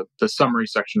the summary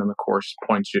section in the course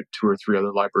points you to 2 or 3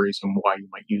 other libraries and why you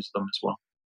might use them as well.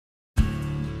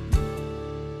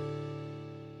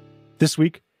 This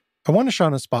week, I want to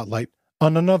shine a spotlight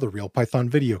on another Real Python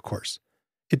video course.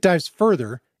 It dives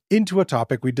further into a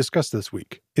topic we discussed this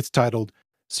week. It's titled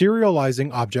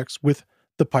Serializing Objects with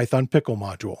the Python Pickle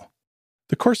module.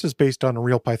 The course is based on a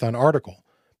Real Python article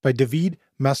by David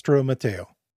Mastro-Mateo.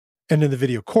 And in the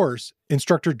video course,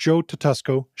 instructor Joe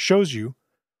Tatusco shows you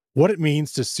what it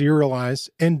means to serialize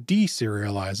and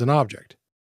deserialize an object,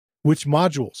 which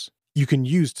modules you can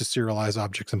use to serialize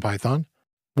objects in Python,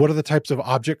 what are the types of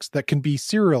objects that can be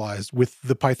serialized with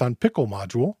the Python Pickle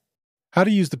module, how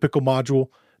to use the Pickle module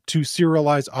to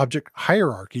serialize object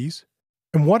hierarchies,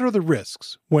 and what are the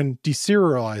risks when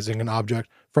deserializing an object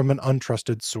from an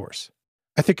untrusted source.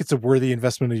 I think it's a worthy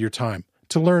investment of your time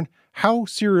to learn how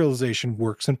serialization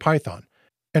works in Python,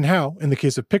 and how, in the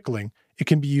case of pickling, it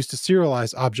can be used to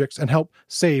serialize objects and help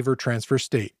save or transfer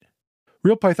state.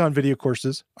 Real Python video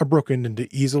courses are broken into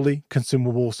easily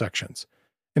consumable sections,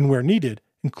 and where needed,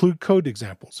 include code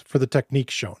examples for the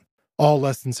techniques shown. All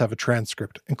lessons have a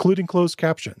transcript, including closed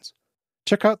captions.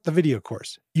 Check out the video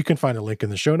course. You can find a link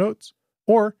in the show notes,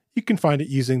 or you can find it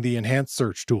using the enhanced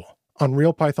search tool on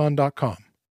realpython.com.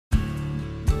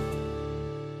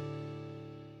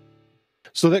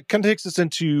 So that kind of takes us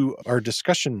into our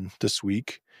discussion this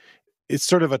week. It's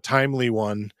sort of a timely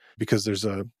one because there's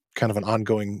a kind of an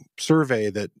ongoing survey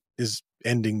that is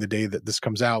ending the day that this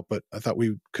comes out, but I thought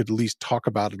we could at least talk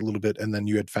about it a little bit, and then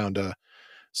you had found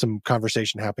some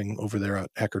conversation happening over there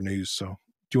at Hacker News. So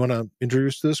do you want to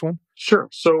introduce this one? Sure.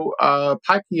 So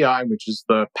PyPI, which is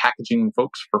the packaging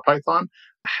folks for Python,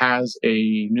 has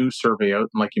a new survey out.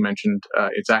 And like you mentioned,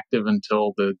 it's active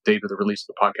until the date of the release of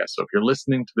the podcast. So if you're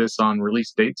listening to this on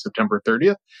release date, September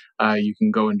 30th, you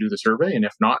can go and do the survey. And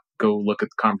if not, go look at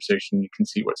the conversation. You can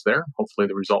see what's there. Hopefully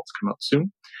the results come out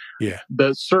soon. Yeah.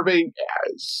 The survey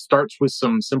starts with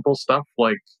some simple stuff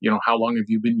like, how long have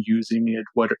you been using it?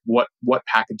 What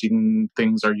packaging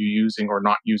things are you using or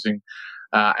not using?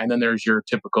 And then there's your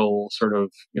typical sort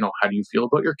of, how do you feel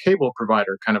about your cable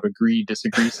provider? Kind of agree,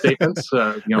 disagree statements.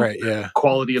 Right, yeah.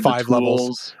 Quality of 5 the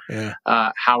tools, yeah.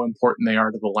 How important they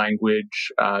are to the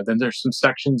language. Then there's some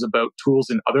sections about tools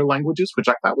in other languages, which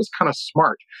I thought was kind of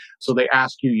smart. So they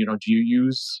ask you, do you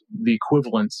use the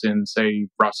equivalents in, say,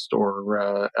 Rust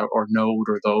or Node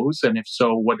or those? And if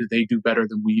so, what do they do better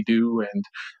than we do? And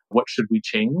what should we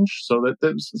change? So that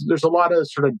there's a lot of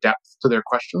sort of depth to their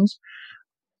questions.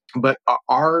 But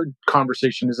our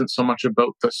conversation isn't so much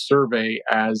about the survey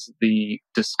as the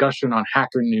discussion on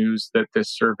Hacker News that this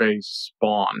survey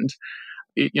spawned.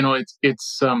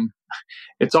 It's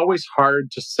always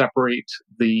hard to separate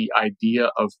the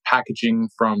idea of packaging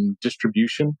from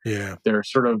distribution. Yeah. They're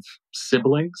sort of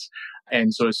siblings.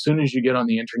 And so as soon as you get on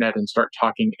the internet and start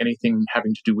talking anything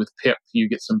having to do with pip, you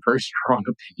get some very strong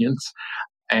opinions.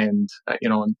 And,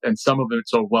 and some of it,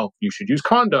 so, well, you should use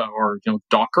Conda or,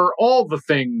 Docker all the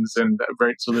things. And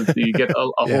right. So that you get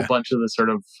a Yeah. whole bunch of the sort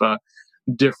of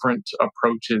different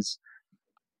approaches.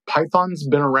 Python's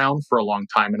been around for a long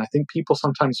time. And I think people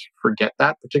sometimes forget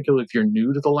that, particularly if you're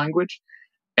new to the language.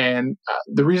 And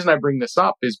the reason I bring this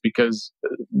up is because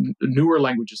newer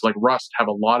languages like Rust have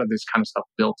a lot of this kind of stuff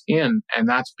built in. And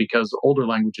that's because older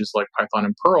languages like Python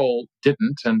and Perl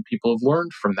didn't. And people have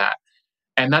learned from that.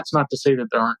 And that's not to say that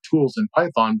there aren't tools in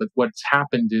Python, but what's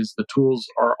happened is the tools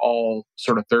are all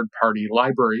sort of third-party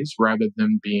libraries rather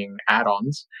than being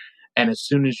add-ons. And as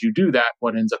soon as you do that,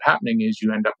 what ends up happening is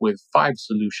you end up with 5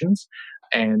 solutions.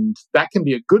 And that can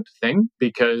be a good thing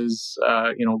because,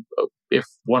 if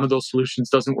one of those solutions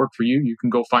doesn't work for you, you can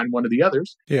go find one of the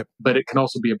others. Yep. But it can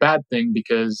also be a bad thing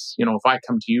because, if I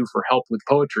come to you for help with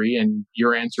poetry and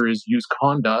your answer is use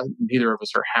Conda, neither of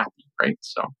us are happy, right?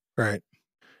 So. Right.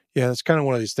 Yeah, it's kind of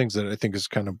one of these things that I think is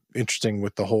kind of interesting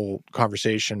with the whole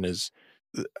conversation is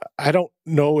I don't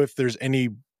know if there's any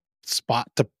spot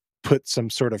to put some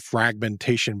sort of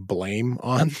fragmentation blame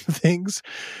on things.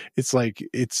 It's like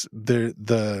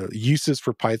the uses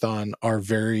for Python are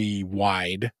very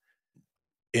wide,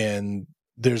 and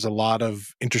there's a lot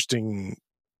of interesting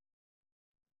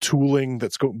tooling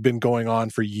that's been going on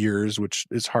for years, which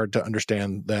is hard to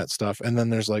understand that stuff. And then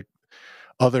there's like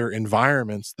other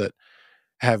environments that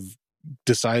have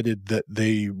decided that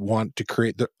they want to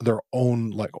create their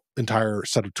own like entire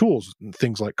set of tools,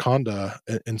 things like Conda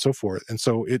and so forth. And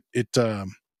so it's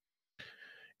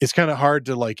kind of hard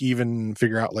to like even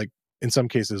figure out like in some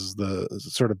cases the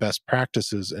sort of best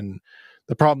practices. And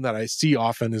the problem that I see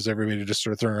often is everybody just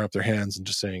sort of throwing up their hands and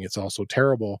just saying it's all so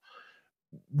terrible.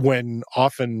 When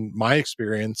often my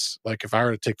experience, like if I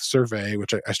were to take the survey,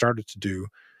 which I started to do,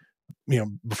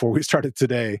 before we started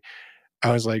today,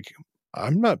 I was like,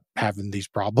 I'm not having these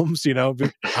problems,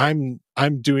 but I'm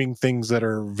doing things that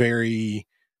are very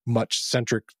much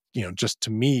centric, just to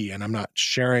me, and I'm not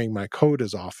sharing my code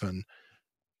as often.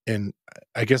 And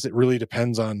I guess it really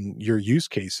depends on your use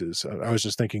cases. I was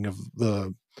just thinking of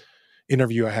the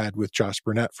interview I had with Josh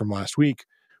Burnett from last week,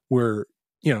 where,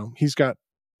 he's got,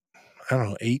 I don't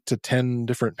know, 8 to 10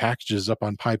 different packages up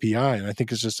on PyPI. And I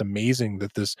think it's just amazing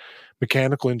that this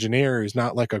mechanical engineer is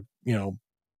not like a,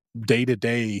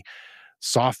 day-to-day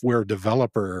software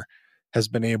developer has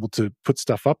been able to put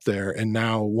stuff up there. And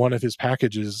now one of his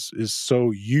packages is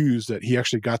so used that he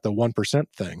actually got the 1%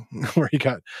 thing where he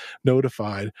got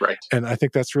notified. Right. And I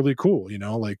think that's really cool,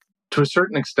 like, to a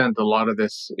certain extent, a lot of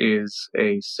this is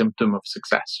a symptom of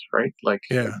success, right? Like,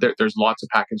 yeah. There's lots of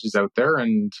packages out there,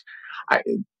 and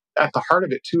at the heart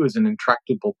of it too is an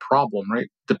intractable problem, right?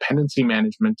 Dependency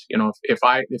management. If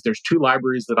there's two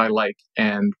libraries that I like,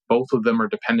 and both of them are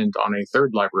dependent on a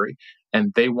third library,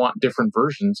 and they want different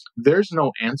versions, there's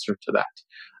no answer to that.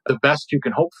 The best you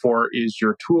can hope for is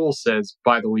your tool says,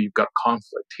 by the way, you've got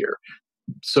conflict here.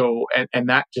 So, and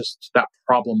that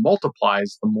problem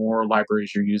multiplies the more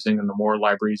libraries you're using, and the more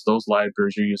libraries those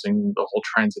libraries are using, the whole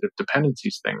transitive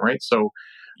dependencies thing, right? So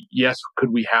yes,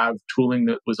 could we have tooling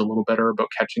that was a little better about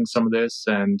catching some of this?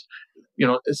 And,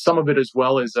 some of it as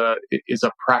well is a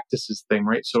practices thing,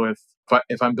 right? So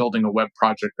if I'm building a web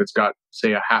project that's got,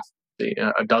 say,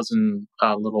 a dozen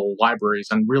little libraries,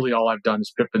 and really all I've done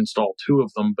is pip install 2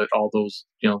 of them, but all those,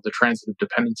 the transitive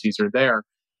dependencies are there.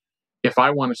 If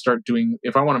I want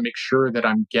to make sure that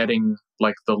I'm getting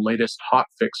like the latest hot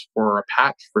fix for a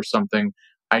patch for something,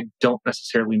 I don't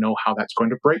necessarily know how that's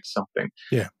going to break something.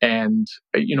 Yeah. And,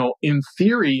 in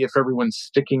theory, if everyone's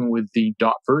sticking with the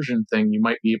 .version thing, you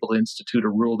might be able to institute a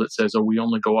rule that says, we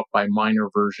only go up by minor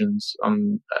versions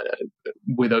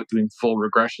without doing full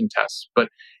regression tests. But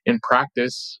in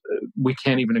practice, we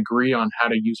can't even agree on how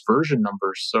to use version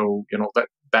numbers. So,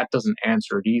 that doesn't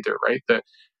answer it either, right?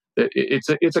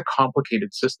 It's a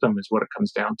complicated system is what it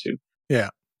comes down to. Yeah.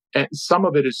 And some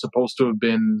of it is supposed to have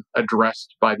been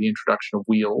addressed by the introduction of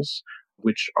wheels,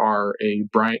 which are a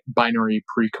binary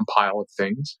pre-compile of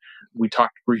things. We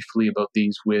talked briefly about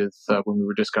these when we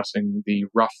were discussing the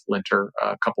rough linter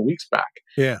a couple weeks back.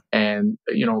 Yeah. And,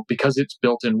 because it's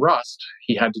built in Rust,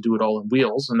 he had to do it all in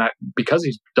wheels. And that, because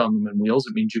he's done them in wheels,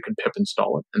 it means you can pip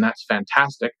install it. And that's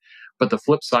fantastic. But the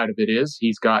flip side of it is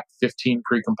he's got 15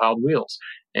 pre-compiled wheels.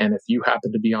 And if you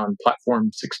happen to be on platform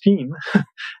 16,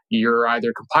 you're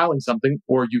either compiling something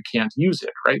or you can't use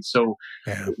it, right? So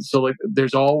like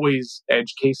there's always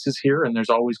edge cases here, and there's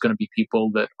always going to be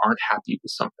people that aren't happy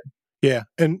with something. Yeah.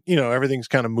 And, everything's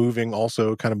kind of moving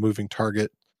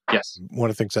target. Yes. One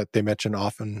of the things that they mention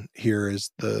often here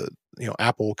is the,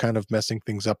 Apple kind of messing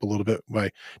things up a little bit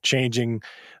by changing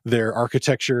their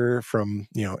architecture from,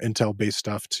 Intel-based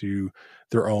stuff to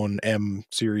their own M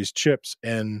series chips.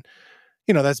 And,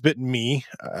 that's bitten me.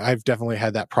 I've definitely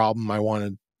had that problem. I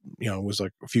wanted, it was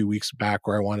like a few weeks back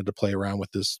where I wanted to play around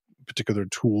with this particular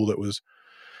tool that was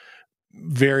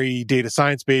very data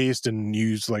science based and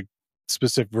used like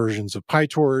specific versions of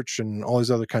PyTorch and all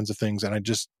these other kinds of things. And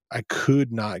I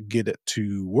could not get it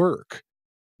to work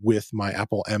with my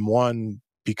Apple M1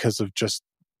 because of just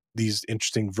these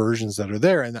interesting versions that are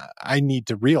there. And I need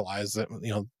to realize that,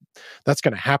 that's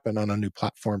going to happen on a new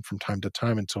platform from time to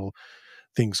time until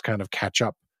things kind of catch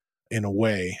up in a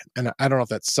way. And I don't know if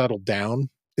that's settled down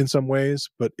in some ways,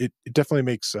 but it definitely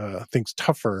makes things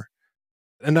tougher.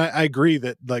 And I agree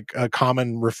that like a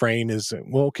common refrain is,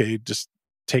 well, okay, just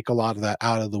take a lot of that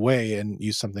out of the way and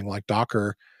use something like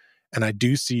Docker. And I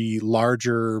do see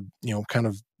larger, kind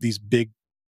of these big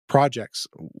projects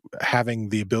having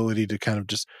the ability to kind of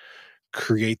just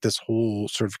create this whole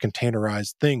sort of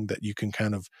containerized thing that you can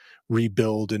kind of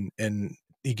rebuild and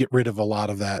you get rid of a lot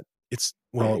of that. It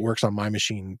works on my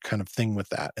machine kind of thing with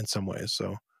that in some ways.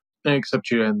 So,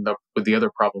 except you end up with the other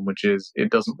problem, which is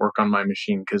it doesn't work on my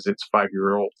machine because it's 5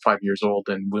 years old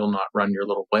and will not run your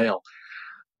little whale.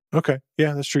 Okay.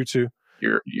 Yeah, that's true too.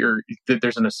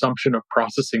 There's an assumption of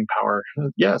processing power.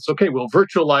 Yes. Okay. We'll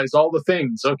virtualize all the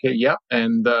things. Okay. Yep.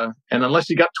 And unless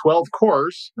you got 12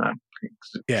 cores, I'm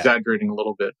exaggerating a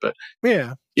little bit, but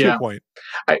to your point.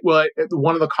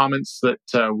 One of the comments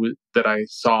that I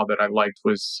saw that I liked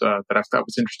was that I thought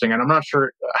was interesting, and I'm not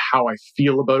sure how I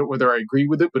feel about it, whether I agree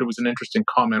with it, but it was an interesting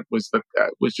comment. Was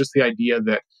just the idea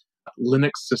that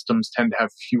Linux systems tend to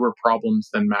have fewer problems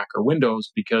than Mac or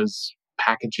Windows because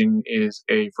packaging is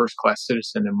a first-class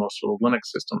citizen in most of the Linux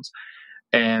systems.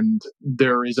 And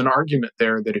there is an argument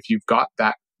there that if you've got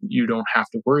that, you don't have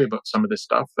to worry about some of this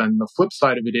stuff. And the flip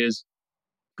side of it is,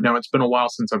 now it's been a while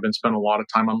since I've been spending a lot of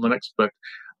time on Linux, but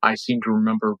I seem to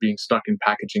remember being stuck in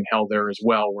packaging hell there as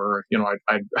well, where,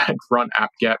 I'd run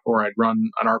apt-get or I'd run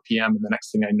an RPM, and the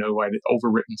next thing I know, I'd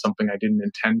overwritten something I didn't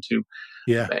intend to.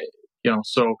 Yeah.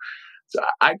 So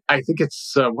I think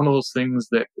it's one of those things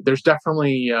that there's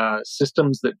definitely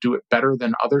systems that do it better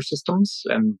than other systems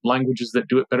and languages that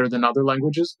do it better than other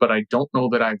languages, but I don't know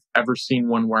that I've ever seen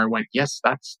one where I went, yes,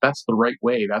 that's the right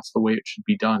way. That's the way it should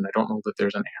be done. I don't know that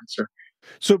there's an answer.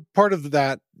 So part of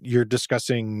that, you're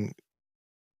discussing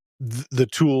the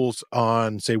tools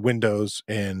on, say, Windows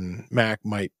and Mac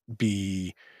might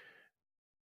be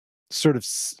sort of,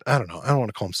 I don't know, I don't want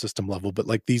to call them system level, but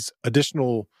like these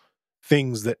additional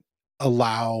things that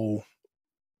allow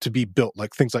to be built,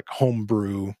 like things like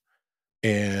Homebrew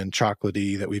and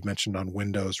Chocolatey that we've mentioned on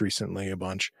Windows recently a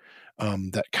bunch,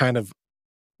 that kind of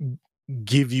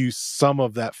give you some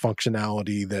of that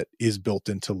functionality that is built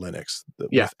into Linux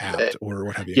with apt or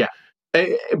what have you. Yeah.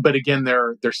 But again,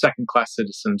 they're second-class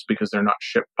citizens because they're not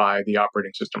shipped by the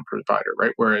operating system provider,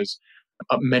 right? Whereas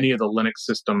many of the Linux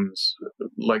systems,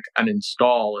 like an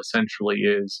install, essentially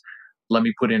is, let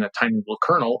me put in a tiny little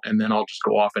kernel, and then I'll just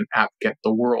go off and apt-get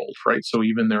the world, right? So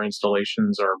even their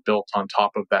installations are built on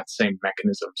top of that same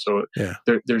mechanism. So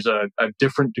there's a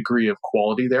different degree of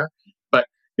quality there. But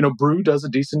Brew does a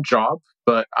decent job,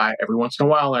 but every once in a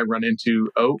while I run into,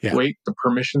 wait, the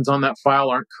permissions on that file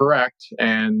aren't correct,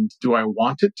 and do I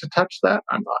want it to touch that?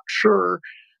 I'm not sure.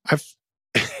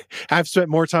 I've spent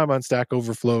more time on Stack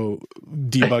Overflow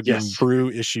debugging Brew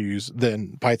issues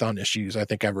than Python issues, I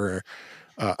think, ever,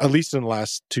 at least in the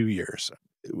last 2 years,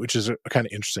 which is kind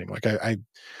of interesting. Like I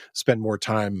spend more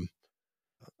time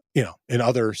in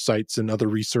other sites and other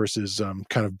resources,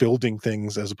 kind of building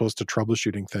things as opposed to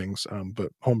troubleshooting things.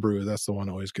 But Homebrew, that's the one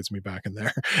that always gets me back in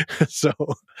there. So,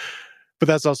 but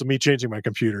that's also me changing my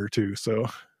computer too. So,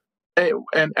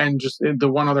 and just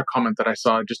the one other comment that I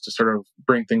saw, just to sort of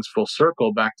bring things full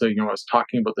circle back to, I was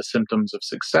talking about the symptoms of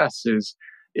success, is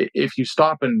if you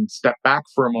stop and step back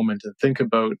for a moment and think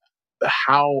about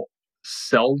how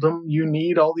seldom you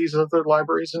need all these other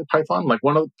libraries in Python. Like,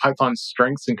 one of Python's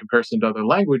strengths in comparison to other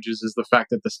languages is the fact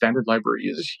that the standard library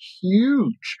is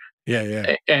huge.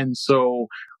 Yeah. And so,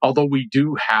 although we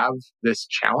do have this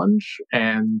challenge,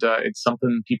 and it's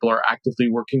something people are actively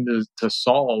working to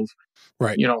solve,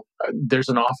 right? There's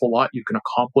an awful lot you can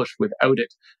accomplish without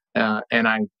it. And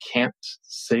I can't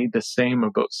say the same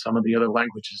about some of the other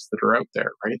languages that are out there,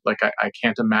 right? Like, I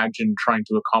can't imagine trying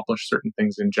to accomplish certain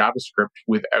things in JavaScript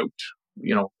without,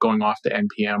 going off to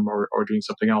NPM or doing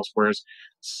something else. Whereas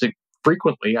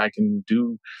frequently I can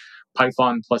do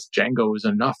Python plus Django is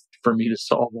enough for me to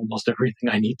solve almost everything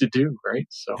I need to do, right?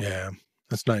 So yeah,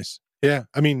 that's nice. Yeah,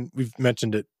 I mean, we've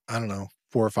mentioned it, I don't know,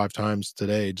 4 or 5 times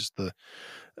today, just the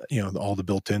all the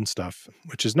built-in stuff,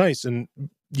 which is nice. And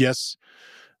yes,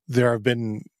 there have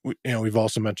been, we've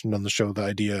also mentioned on the show the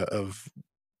idea of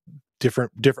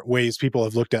different ways people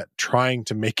have looked at trying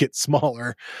to make it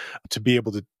smaller to be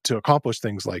able to accomplish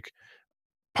things like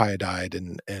Pyodide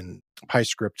and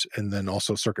PyScript, and then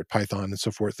also Circuit Python and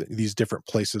so forth. These different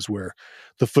places where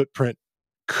the footprint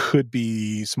could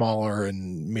be smaller,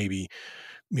 and maybe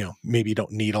you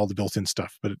don't need all the built-in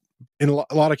stuff, but in a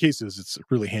lot of cases, it's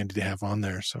really handy to have on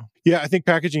there. So yeah, I think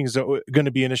packaging is going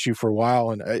to be an issue for a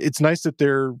while, and it's nice that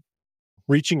they're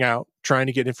reaching out, trying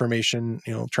to get information,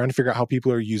 trying to figure out how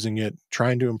people are using it,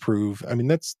 trying to improve. I mean,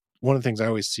 that's one of the things I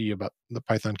always see about the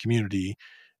Python community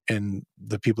and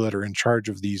the people that are in charge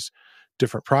of these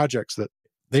different projects, that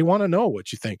they want to know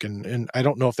what you think. And I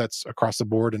don't know if that's across the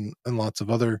board and lots of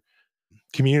other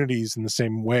communities in the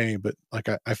same way, but like,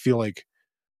 I feel like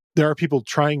there are people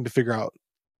trying to figure out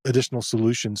additional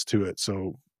solutions to it.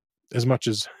 So as much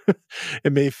as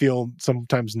it may feel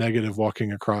sometimes negative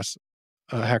walking across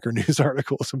a Hacker News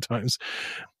article sometimes,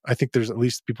 I think there's at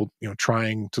least people,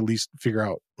 trying to at least figure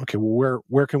out, okay, well,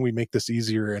 where can we make this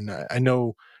easier? And I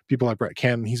know people like Brett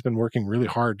Cannon, he's been working really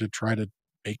hard to try to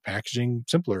make packaging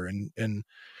simpler and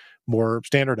more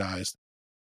standardized.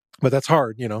 But that's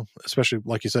hard, especially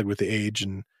like you said, with the age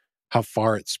and how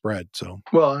far it's spread. So,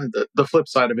 well, the flip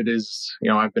side of it is,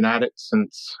 I've been at it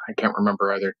since, I can't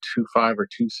remember, either 2.5 or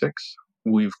 2.6.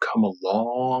 We've come a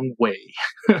long way,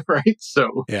 right?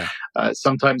 So yeah,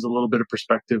 sometimes a little bit of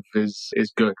perspective is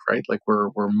good, right? Like,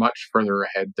 we're much further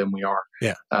ahead than we are,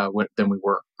 than we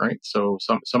were, right? So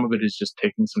some of it is just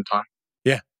taking some time.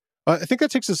 Yeah, I think that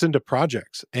takes us into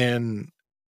projects, and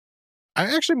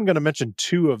I actually am going to mention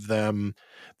 2 of them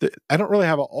that I don't really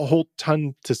have a whole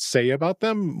ton to say about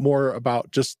them, more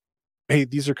about just, hey,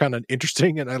 these are kind of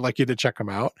interesting and I'd like you to check them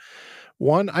out.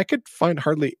 One, I could find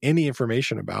hardly any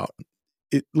information about.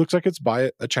 It looks like it's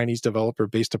by a Chinese developer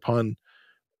based upon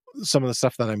some of the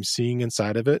stuff that I'm seeing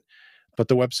inside of it. But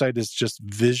the website is just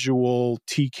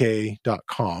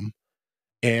visualtk.com.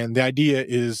 And the idea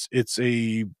is it's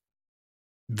a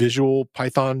visual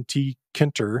Python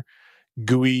Tkinter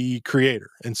GUI creator.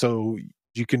 And so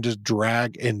you can just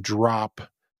drag and drop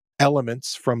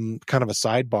elements from kind of a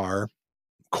sidebar,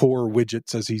 core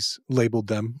widgets as he's labeled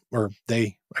them, or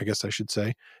they, I guess I should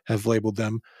say, have labeled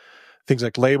them. Things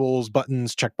like labels,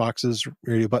 buttons, checkboxes,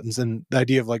 radio buttons, and the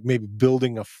idea of like maybe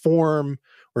building a form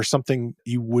or something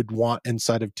you would want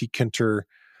inside of Tkinter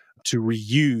to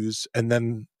reuse. And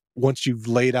then once you've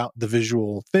laid out the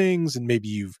visual things and maybe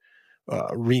you've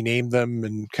renamed them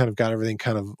and kind of got everything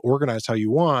kind of organized how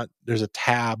you want, there's a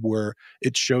tab where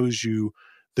it shows you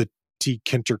the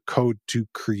Tkinter code to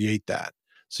create that.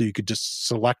 So you could just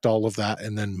select all of that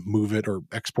and then move it or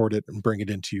export it and bring it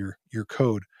into your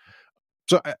code.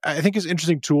 So I think it's an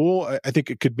interesting tool. I think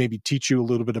it could maybe teach you a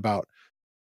little bit about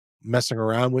messing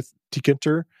around with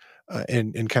Tkinter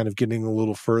and kind of getting a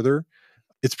little further.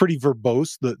 It's pretty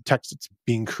verbose, the text that's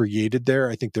being created there.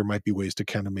 I think there might be ways to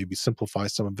kind of maybe simplify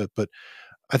some of it, but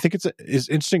I think it's an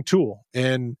interesting tool.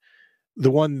 And the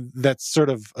one that's sort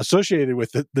of associated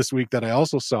with it this week that I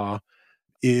also saw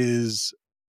is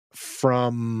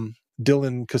from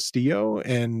Dylan Castillo,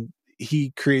 and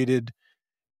he created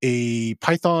a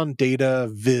Python data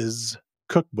viz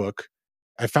cookbook.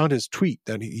 I found his tweet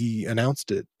that he announced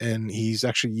it, and he's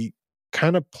actually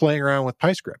kind of playing around with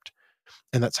PyScript.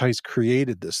 And that's how he's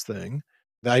created this thing.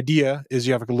 The idea is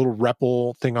you have like a little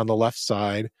REPL thing on the left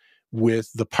side with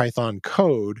the Python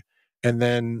code. And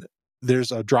then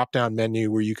there's a drop-down menu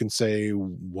where you can say,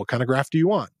 what kind of graph do you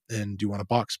want? And do you want a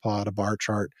box plot, a bar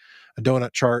chart, a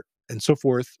donut chart, and so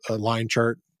forth, a line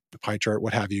chart, a pie chart,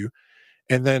 what have you.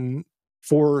 And then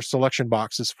 4 selection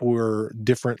boxes for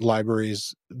different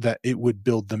libraries that it would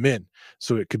build them in.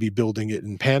 So it could be building it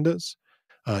in pandas,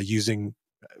 using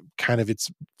kind of its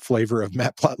flavor of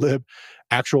Matplotlib,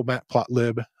 actual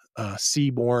Matplotlib,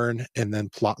 Seaborn, and then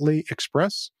Plotly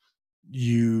Express.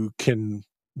 You can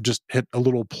just hit a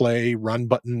little play run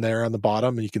button there on the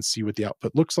bottom, and you can see what the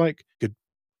output looks like. You could,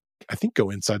 I think, go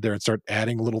inside there and start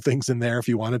adding little things in there if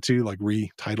you wanted to, like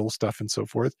retitle stuff and so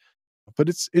forth. But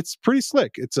it's pretty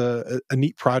slick. It's a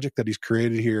neat project that he's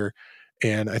created here.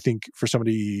 And I think for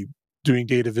somebody doing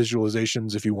data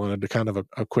visualizations, if you wanted to kind of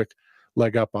a quick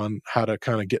leg up on how to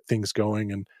kind of get things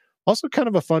going, and also kind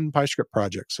of a fun PyScript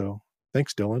project. So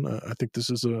thanks, Dylan. I think this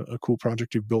is a cool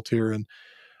project you've built here. And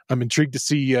I'm intrigued to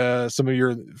see some of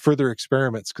your further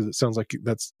experiments, because it sounds like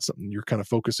that's something you're kind of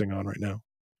focusing on right now.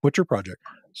 What's your project?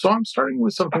 So I'm starting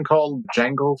with something called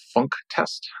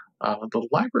django-functest. The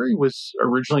library was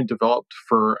originally developed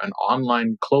for an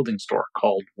online clothing store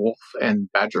called Wolf and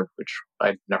Badger, which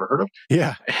I'd never heard of.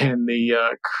 Yeah. And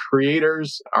the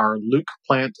creators are Luke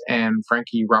Plant and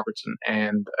Frankie Robertson.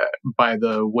 And by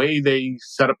the way they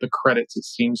set up the credits, it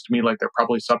seems to me like they're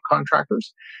probably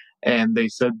subcontractors. And they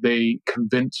said they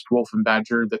convinced Wolf and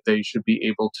Badger that they should be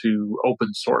able to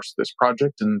open source this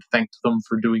project, and thanked them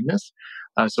for doing this.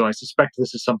 So I suspect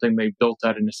this is something they built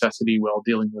out of necessity while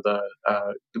dealing with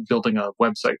building a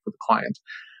website for the client.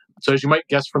 So as you might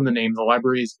guess from the name, the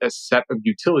library is a set of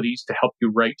utilities to help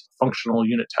you write functional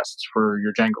unit tests for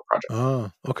your Django project. Oh,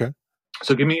 okay.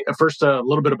 So give me first a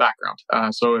little bit of background.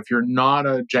 So if you're not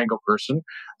a Django person,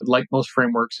 like most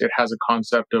frameworks, it has a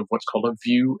concept of what's called a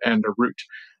view and a root.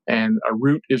 And a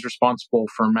root is responsible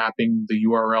for mapping the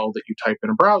URL that you type in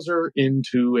a browser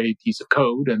into a piece of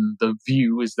code, and the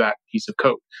view is that piece of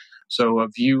code. So a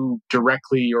view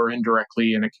directly or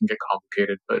indirectly, and it can get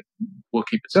complicated, but we'll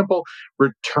keep it simple,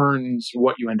 returns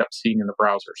what you end up seeing in the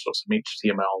browser. So some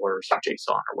HTML or some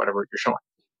JSON or whatever you're showing.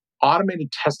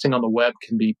 Automated testing on the web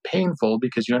can be painful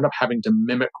because you end up having to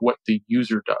mimic what the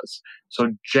user does.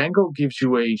 So Django gives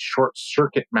you a short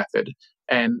circuit method,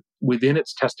 and within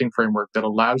its testing framework, that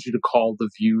allows you to call the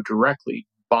view directly,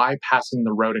 bypassing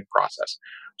the routing process.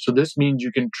 So this means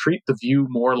you can treat the view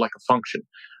more like a function.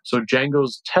 So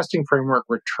Django's testing framework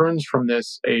returns from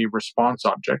this a response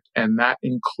object, and that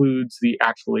includes the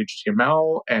actual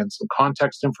HTML and some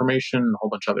context information, a whole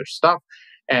bunch of other stuff.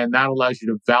 And that allows you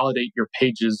to validate your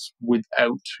pages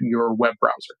without your web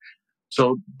browser.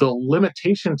 So the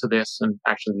limitation to this, and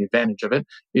actually the advantage of it,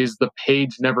 is the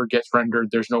page never gets rendered.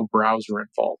 There's no browser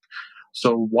involved.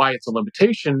 So why it's a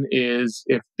limitation is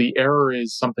if the error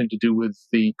is something to do with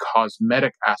the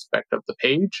cosmetic aspect of the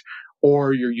page,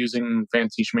 or you're using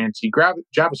fancy schmancy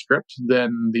JavaScript,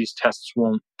 then these tests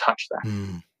won't touch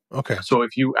that. Okay. So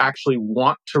if you actually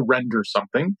want to render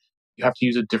something, you have to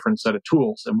use a different set of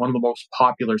tools. And one of the most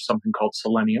popular is something called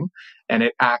Selenium, and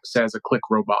it acts as a click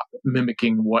robot,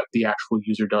 mimicking what the actual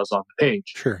user does on the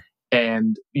page. Sure.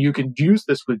 And you can use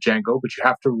this with Django, but you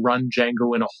have to run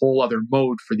Django in a whole other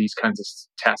mode for these kinds of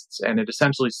tests. And it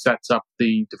essentially sets up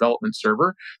the development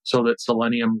server so that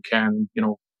Selenium can,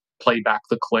 play back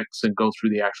the clicks and go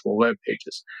through the actual web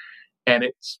pages. And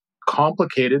it's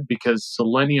complicated because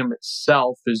Selenium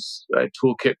itself is a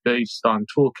toolkit based on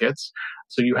toolkits.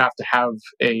 So you have to have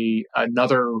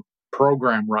another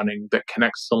program running that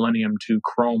connects Selenium to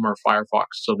Chrome or Firefox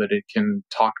so that it can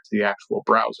talk to the actual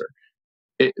browser.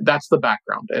 That's the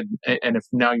background. And if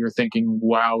now you're thinking,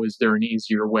 wow, is there an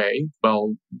easier way?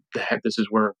 Well, this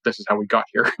is how we got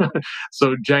here.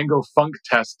 So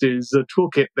django-functest is a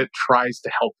toolkit that tries to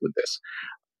help with this.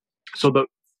 So the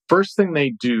first thing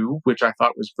they do, which I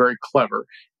thought was very clever,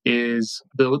 is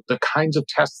the kinds of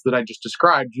tests that I just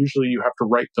described. Usually you have to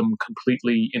write them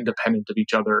completely independent of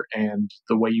each other, and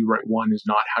the way you write one is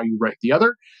not how you write the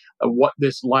other. What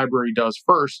this library does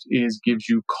first is gives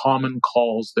you common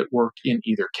calls that work in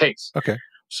either case. Okay.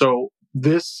 So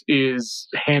this is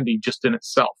handy just in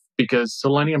itself, because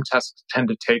Selenium tests tend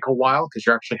to take a while because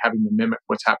you're actually having to mimic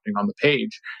what's happening on the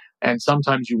page. And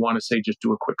sometimes you want to say, just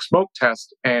do a quick smoke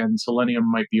test, and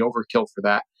Selenium might be overkill for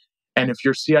that. And if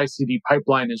your CI/CD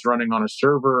pipeline is running on a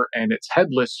server and it's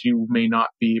headless, you may not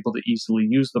be able to easily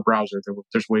use the browser.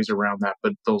 There's ways around that,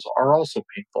 but those are also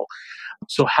painful.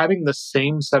 So having the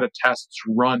same set of tests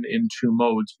run in two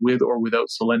modes with or without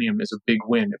Selenium is a big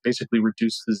win. It basically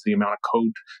reduces the amount of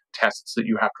code tests that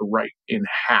you have to write in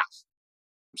half.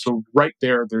 So right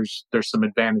there's some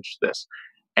advantage to this.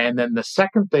 And then the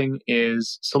second thing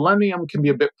is Selenium can be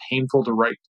a bit painful to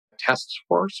write tests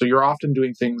for. So you're often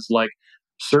doing things like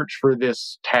search for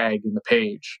this tag in the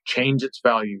page, change its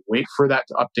value, wait for that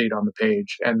to update on the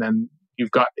page, and then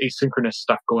you've got asynchronous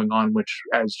stuff going on, which,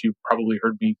 as you probably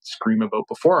heard me scream about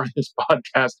before on this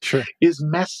podcast, Sure. is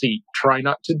messy. Try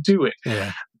not to do it.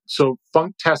 Yeah. So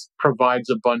functest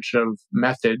provides a bunch of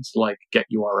methods like get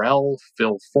URL,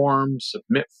 fill form,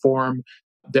 submit form,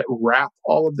 that wrap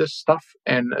all of this stuff.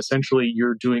 And essentially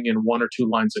you're doing in 1 or 2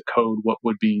 lines of code what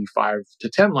would be 5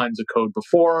 to 10 lines of code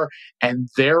before, and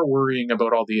they're worrying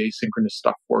about all the asynchronous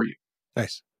stuff for you.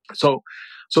 Nice. So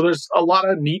there's a lot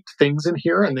of neat things in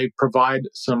here, and they provide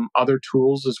some other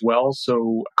tools as well.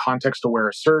 So context-aware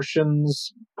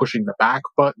assertions, pushing the back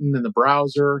button in the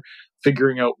browser,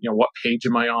 figuring out, what page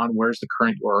am I on, where's the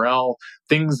current URL,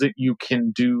 things that you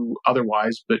can do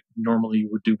otherwise, but normally you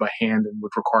would do by hand and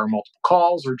would require multiple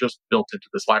calls or just built into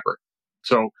this library.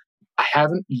 So I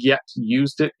haven't yet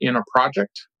used it in a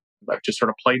project. I've just sort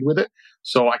of played with it.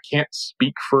 So I can't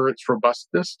speak for its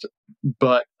robustness,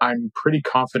 but I'm pretty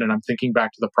confident. I'm thinking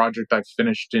back to the project I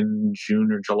finished in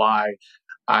June or July.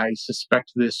 I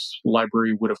suspect this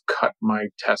library would have cut my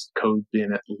test code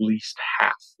in at least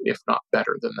half, if not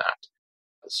better than that.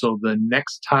 So the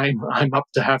next time I'm up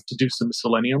to have to do some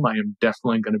Selenium, I am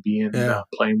definitely going to be in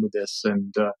playing with this,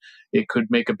 and it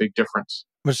could make a big difference.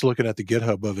 I'm just looking at the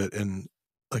GitHub of it, and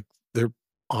like they're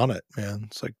on it, man.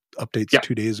 It's like updates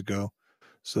 2 days ago.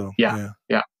 So yeah.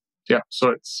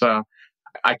 So it's I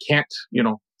can't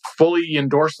fully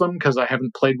endorse them because I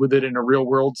haven't played with it in a real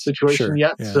world situation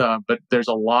yet. But there's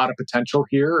a lot of potential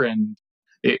here, and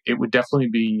it would definitely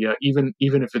be even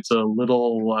if it's a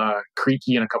little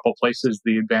creaky in a couple of places.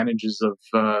 The advantages of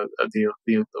the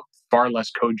far less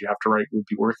code you have to write would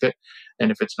be worth it,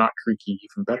 and if it's not creaky,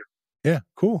 even better. Yeah,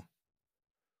 cool.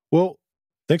 Well,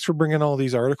 thanks for bringing all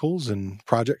these articles and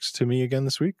projects to me again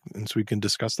this week, and so we can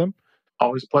discuss them.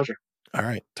 Always a pleasure. All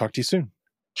right. Talk to you soon.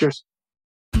 Cheers.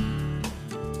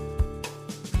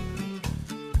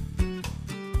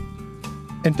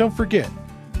 And don't forget,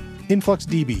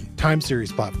 InfluxDB time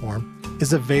series platform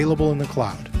is available in the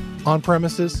cloud, on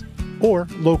premises, or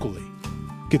locally.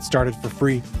 Get started for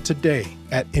free today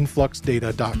at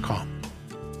influxdata.com.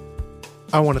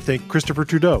 I want to thank Christopher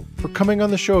Trudeau for coming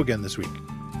on the show again this week.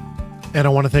 And I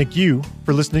want to thank you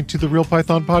for listening to the Real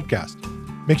Python Podcast.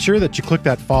 Make sure that you click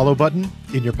that follow button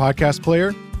in your podcast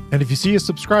player. And if you see a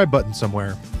subscribe button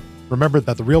somewhere, remember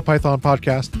that the Real Python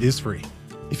Podcast is free.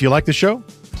 If you like the show,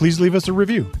 please leave us a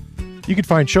review. You can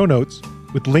find show notes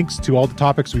with links to all the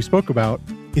topics we spoke about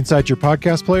inside your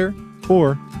podcast player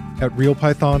or at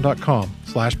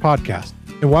realpython.com/podcast.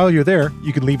 And while you're there,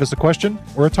 you can leave us a question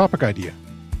or a topic idea.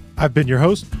 I've been your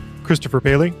host, Christopher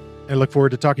Paling, and I look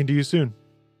forward to talking to you soon.